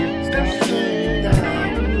 Stop pulling me down.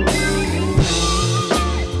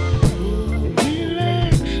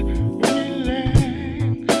 Relax, relax.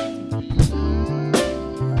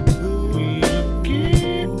 We'll get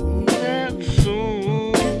that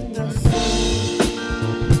soon.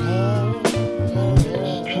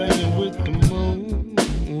 Playing with the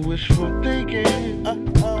moon, wishful thinking.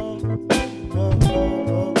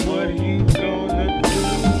 What are you gonna do?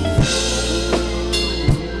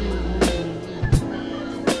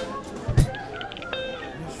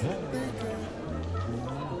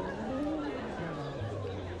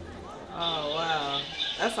 Oh wow,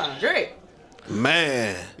 that sounds great.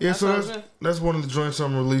 Man. Yeah, so sounds that's one of the joints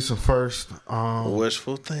I'm releasing first.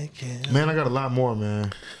 Wishful thinking. Man, I got a lot more,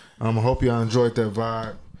 man. I hope y'all enjoyed that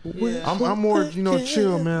vibe. Yeah. I'm more,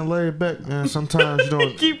 chill, man, laid back, man. Sometimes,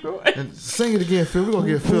 Keep going. and sing it again, Phil. We're going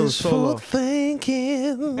to get Phil a solo.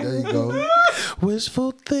 thinking. There you go.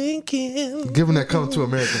 Wishful thinking. Give him that Come to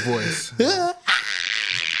America voice. Wishful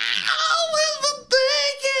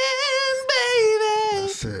thinking, baby.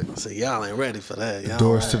 That's it. See, y'all ain't ready for that. Y'all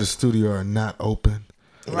Doors to the studio are not open.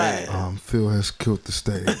 Right. Phil has killed the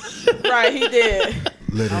stage. Right, he did.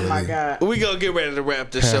 Literally. Oh my God. We gonna get ready to wrap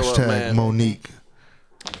this show up, Hashtag man. Monique.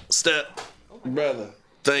 Step, brother.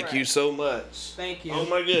 Thank you so much. Thank you. Oh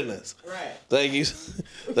my goodness. Right. Thank you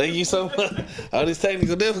so much. All these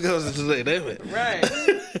technical difficulties today, damn it. Right.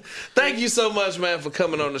 Thank you so much, man, for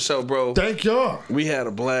coming on the show, bro. Thank y'all. We had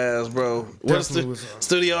a blast, bro. What Definitely was awesome.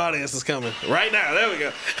 studio audience is coming right now? There we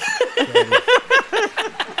go.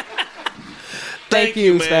 Thank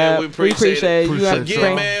you, man. Stab. We appreciate it. you. Appreciate Again,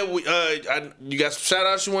 y'all. man, you got some shout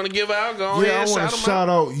outs you want to give out? Go Yeah, ahead, I want to them shout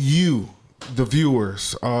out you, the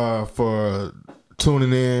viewers, for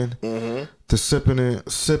tuning in to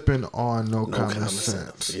sipping on no common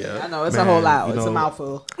sense. Yeah, I know it's a whole lot. It's a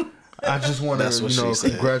mouthful. I just want That's to, what she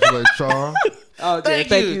said. congratulate y'all. Oh, yeah, Thank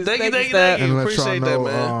you. And let Appreciate y'all that,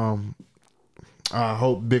 know, man. I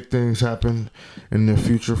hope big things happen in the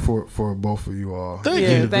future for both of you all. Thank you.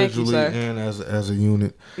 Individually Thank you, sir. and as a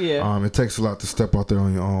unit. Yeah. It takes a lot to step out there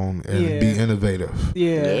on your own and be innovative.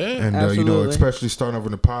 Yeah. And absolutely. especially starting over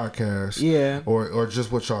the podcast. Yeah. Or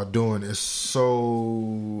just what y'all doing is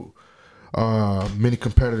so many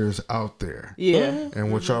competitors out there. Yeah.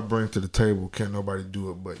 And what y'all bring to the table, can't nobody do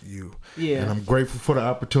it but you. Yeah. And I'm grateful for the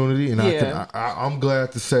opportunity, and I'm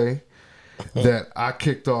glad to say that I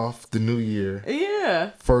kicked off the new year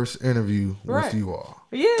first interview with you all.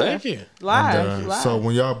 Yeah. Thank you. Live. So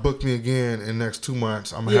when y'all book me again in next 2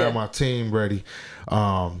 months, I'm gonna have my team ready.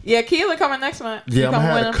 Keelan coming next month. Yeah, I'm gonna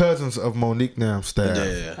have the cousins of Monique Nam staff.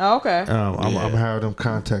 Yeah. Oh, okay. I'm gonna have them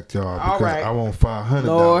contact y'all All because right. I want $500.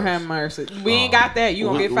 Lord have mercy. We ain't got that. You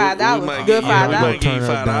gonna get $5. Good We $5. might give you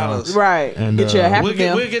 $5. Right. And, get you a happy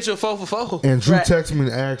meal. We'll get you a 4 for 4. And Drew Right. texted me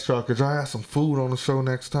to ask y'all, could y'all have some food on the show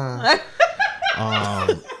next time?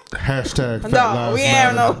 Hashtag Fat No, Lives we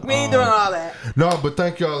ain't Matter. we ain't doing all that. No, but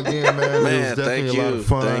thank y'all again, man. It Man, was definitely thank a lot you. of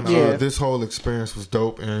fun. Thank you. This whole experience was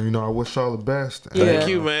dope, and I wish y'all the best. Thank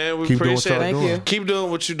you, man. We keep doing appreciate what it. y'all doing. Keep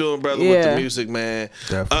doing what you're doing, brother, with the Yeah. music, man.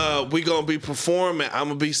 Definitely. We gonna be performing. I'm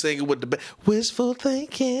gonna be singing with the wishful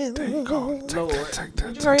thinking. Take that.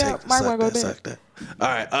 Would you hurry up? Mike wanna go to bed. Suck that. All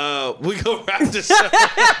right, we gonna wrap this show.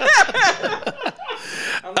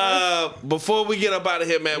 Before we get up out of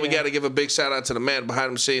here, man, we got to give a big shout out to the man behind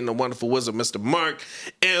the machine, the wonderful wizard, Mr. Mark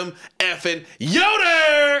M. Effin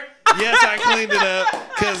Yoder. Yes, I cleaned it up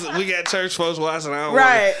because we got church folks watching.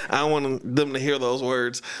 I don't want them to hear those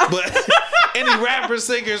words. But any rappers,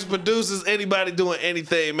 singers, producers, anybody doing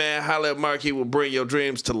anything, man, holla at Mark. He will bring your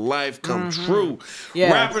dreams to life come true.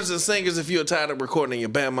 Yeah. Rappers and singers, if you're tired of recording in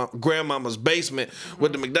your grandmama's basement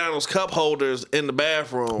with the McDonald's cup holders in the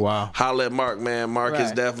bathroom, holla at Mark, man. Mark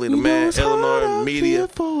is definitely the man. Illinois media.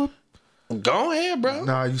 Go ahead, bro.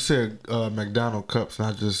 Nah, you said McDonald cups,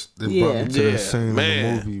 not just it brought me to the scene of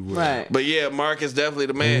the movie. But yeah, Mark is definitely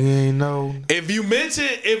the man. He ain't know. If you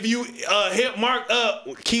hit Mark up,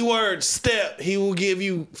 keyword step, he will give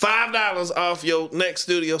you $5 off your next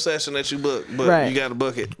studio session that you book. But you gotta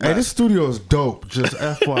book it. Hey, this studio is dope. Just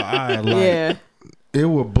FYI, it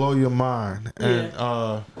will blow your mind. And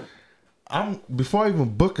before I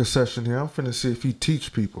even book a session here, I'm finna see if he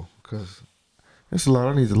teach people because. There's a lot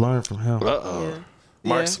I need to learn from him.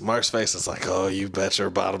 Mark's face is like, oh, you bet your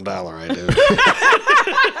bottom dollar right there.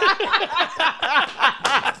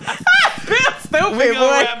 Stupid, we gonna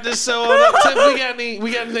boy. wrap this show on up. Tiff,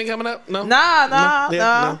 we got anything coming up? No.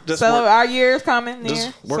 No. Just So work. our year is coming.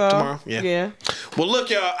 Just work tomorrow. Yeah. Well, look,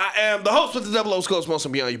 y'all. I am the host with the Double O Scopes, most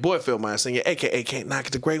and beyond. Your boy Phil Myers, Senior, aka Can't Knock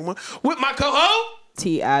It, the Great One, with my co-host.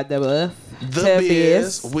 TIWF. The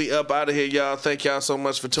Biz. We up out of here, y'all. Thank y'all so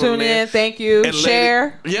much for tuning in. Thank you. And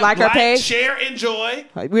share. Like our page. Share, enjoy.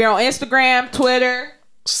 We're on Instagram, Twitter.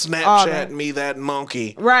 Snapchat me that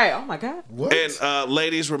monkey. Right. Oh, my God. What? And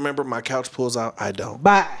ladies, remember, my couch pulls out. I don't.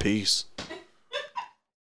 Bye. Peace.